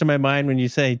images to my mind when you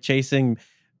say chasing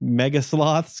mega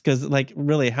sloths, because like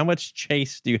really, how much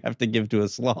chase do you have to give to a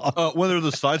sloth? When they're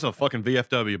the size of a fucking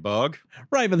VFW bug.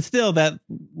 Right, but still, that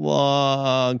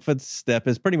long footstep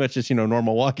is pretty much just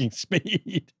normal walking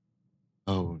speed.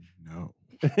 Oh no.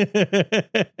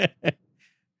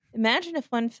 Imagine if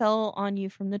one fell on you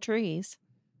from the trees.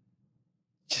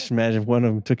 Just imagine if one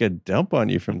of them took a dump on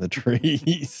you from the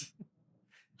trees.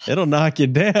 It'll knock you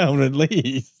down at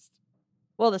least.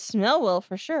 Well, the smell will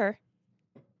for sure.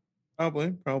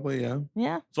 Probably, yeah.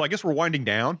 Yeah. So I guess we're winding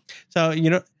down. So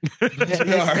it's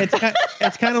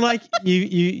kind of like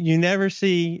you never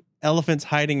see elephants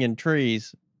hiding in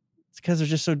trees. It's because they're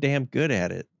just so damn good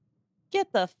at it.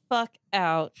 Get the fuck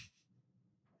out.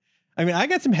 I mean, I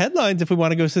got some headlines if we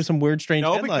want to go see some weird, strange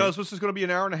No, headlines. because this is going to be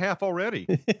an hour and a half already.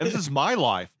 And this is my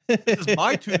life. This is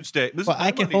my Tuesday. This Well, is my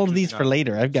I can Monday, hold Tuesday these for night.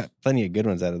 later. I've got plenty of good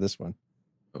ones out of this one.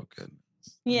 Oh goodness.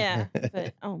 Yeah,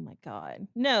 but oh my god.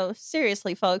 No,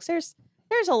 seriously, folks, there's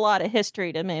a lot of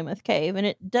history to Mammoth Cave, and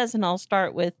it doesn't all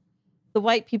start with the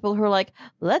white people who are like,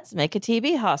 let's make a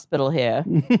TB hospital here.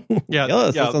 Yes,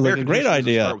 that sounds like a American great history doesn't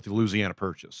idea. Start with the Louisiana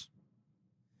Purchase.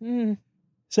 Mm.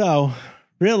 So,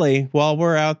 really, while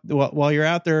you're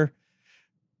out there,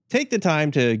 take the time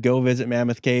to go visit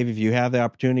Mammoth Cave if you have the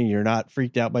opportunity. You're not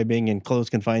freaked out by being in closed,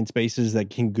 confined spaces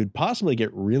that could possibly get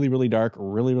really, really dark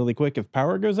really, really quick if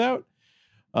power goes out.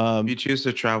 If you choose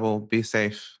to travel, be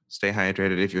safe, stay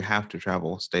hydrated. If you have to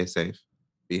travel, stay safe,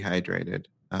 be hydrated,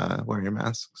 wear your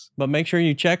masks. But make sure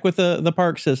you check with the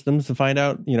park systems to find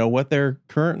out, what their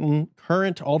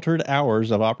current altered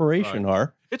hours of operation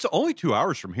are. It's only 2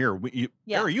 hours from here.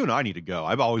 Harry, you and I need to go.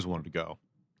 I've always wanted to go.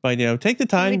 But take the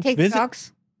Can we time, take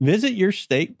dogs? visit your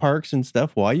state parks and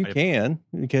stuff while you can,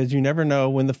 because you never know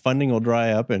when the funding will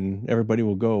dry up and everybody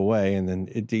will go away, and then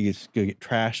it's going to get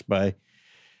trashed by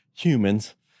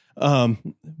humans.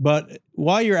 But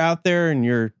while you're out there and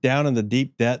you're down in the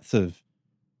deep depths of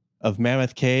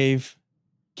Mammoth Cave,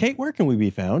 Kate, where can we be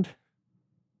found?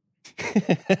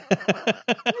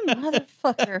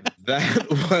 Motherfucker. That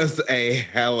was a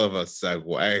hell of a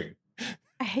segue.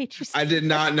 I hate you so I did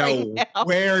not much know right now.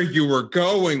 where you were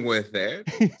going with it.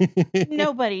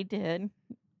 Nobody did.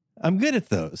 I'm good at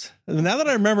those. Now that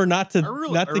I remember not to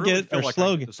get feel our like I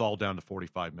slogan. get this all down to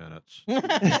 45 minutes. now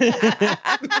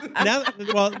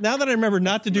that I remember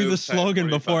not to do the slogan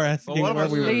before asking Well, where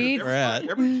we Please. were at.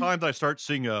 Every time that I start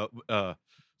seeing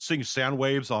sound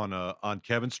waves on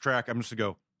Kevin's track, I'm just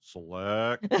gonna go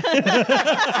select,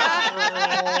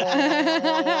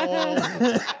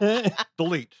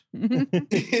 delete.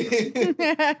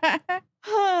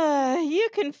 You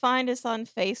can find us on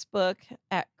Facebook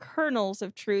at Kernels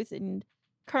of Truth, and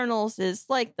kernels is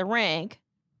like the rank,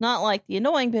 not like the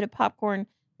annoying bit of popcorn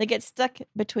that gets stuck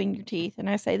between your teeth. And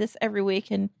I say this every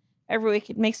week, and every week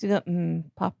it makes me go,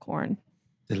 popcorn.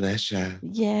 Delicious.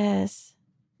 Yes.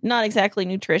 Not exactly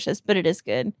nutritious, but it is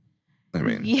good. I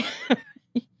mean, Yeah.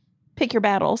 Pick your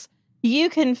battles. You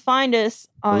can find us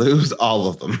on lose all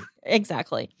of them.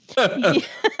 Exactly.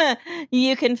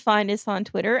 You can find us on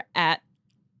Twitter at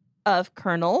Of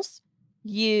Kernels.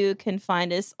 You can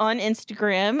find us on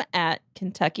Instagram at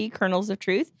Kentucky Kernels of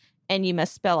Truth, and you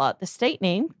must spell out the state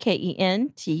name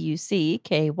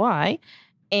KENTUCKY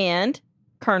and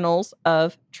Kernels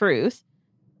of Truth.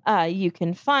 You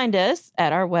can find us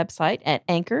at our website at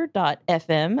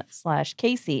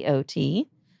anchor.fm/KCOT.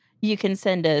 You can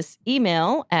send us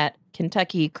email at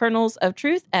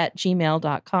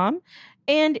KentuckyKernelsOfTruth@gmail.com.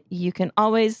 And you can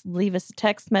always leave us a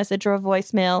text message or a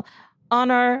voicemail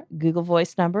on our Google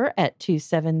Voice number at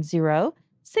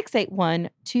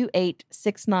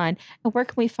 270-681-2869. And where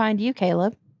can we find you,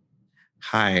 Caleb?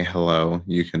 Hi, hello.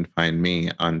 You can find me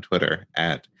on Twitter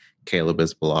at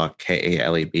CalebIsBelak,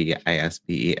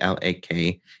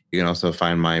 KalebIsBelak. You can also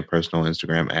find my personal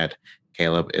Instagram at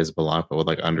CalebIsBelak, but with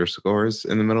like underscores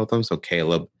in the middle of them. So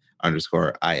Caleb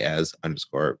 _IS_BELAK.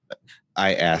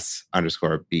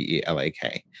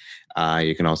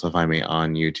 You can also find me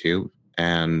on YouTube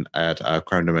and at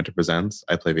Crime Dementor Presents.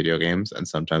 I play video games and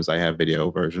sometimes I have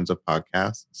video versions of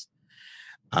podcasts.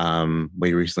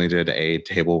 We recently did a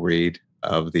table read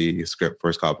of the script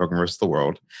for Scott Pilgrim vs. the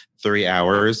World. 3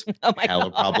 hours. Oh my hella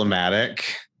God.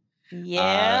 problematic.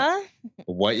 Yeah.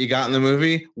 What you got in the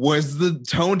movie was the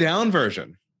toned down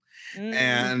version.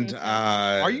 And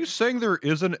are you saying there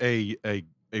isn't a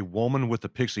woman with a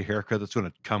pixie haircut that's going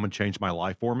to come and change my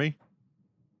life for me?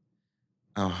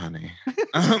 Oh, honey.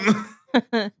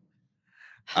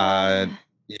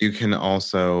 You can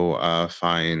also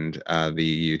find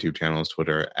the YouTube channel's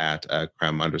Twitter at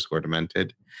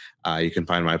creme_demented. You can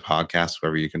find my podcast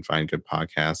wherever you can find good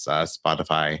podcasts,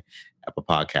 Spotify, Apple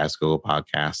Podcasts, Google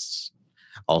Podcasts,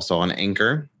 also on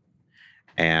Anchor.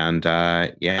 And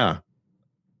yeah,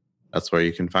 that's where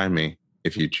you can find me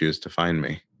if you choose to find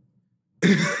me.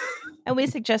 And we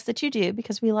suggest that you do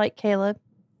because we like Caleb.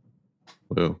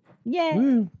 Woo. Yay.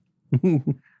 Woo.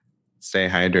 Stay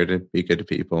hydrated, be good to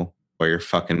people, wear your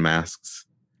fucking masks.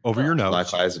 Over your nose.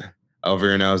 Black lives over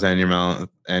your nose and your mouth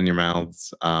and your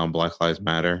mouths. Black Lives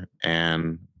Matter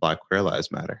and Black Queer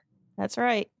Lives Matter. That's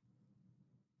right.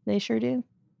 They sure do.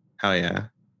 Hell yeah.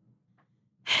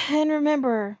 And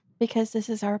remember, because this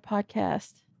is our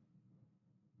podcast,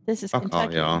 this is Fuck all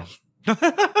Kentucky. y'all.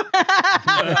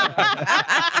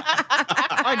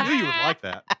 I knew you would like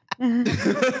that.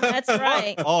 That's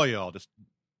right. All y'all just,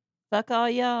 Fuck all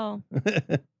y'all.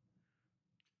 but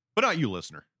not you,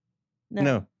 listener.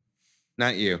 No.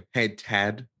 Not you. Hey,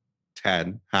 Ted.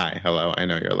 Ted. Hi. Hello. I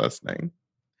know you're listening.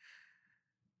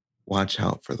 Watch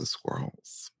out for the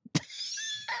squirrels.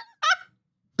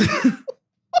 I'm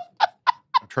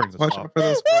turning this Watch off. out for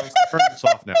the squirrels. Turn this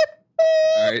off now.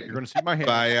 All right. You're going to see my hand.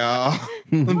 Bye, y'all.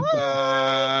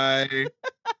 Bye.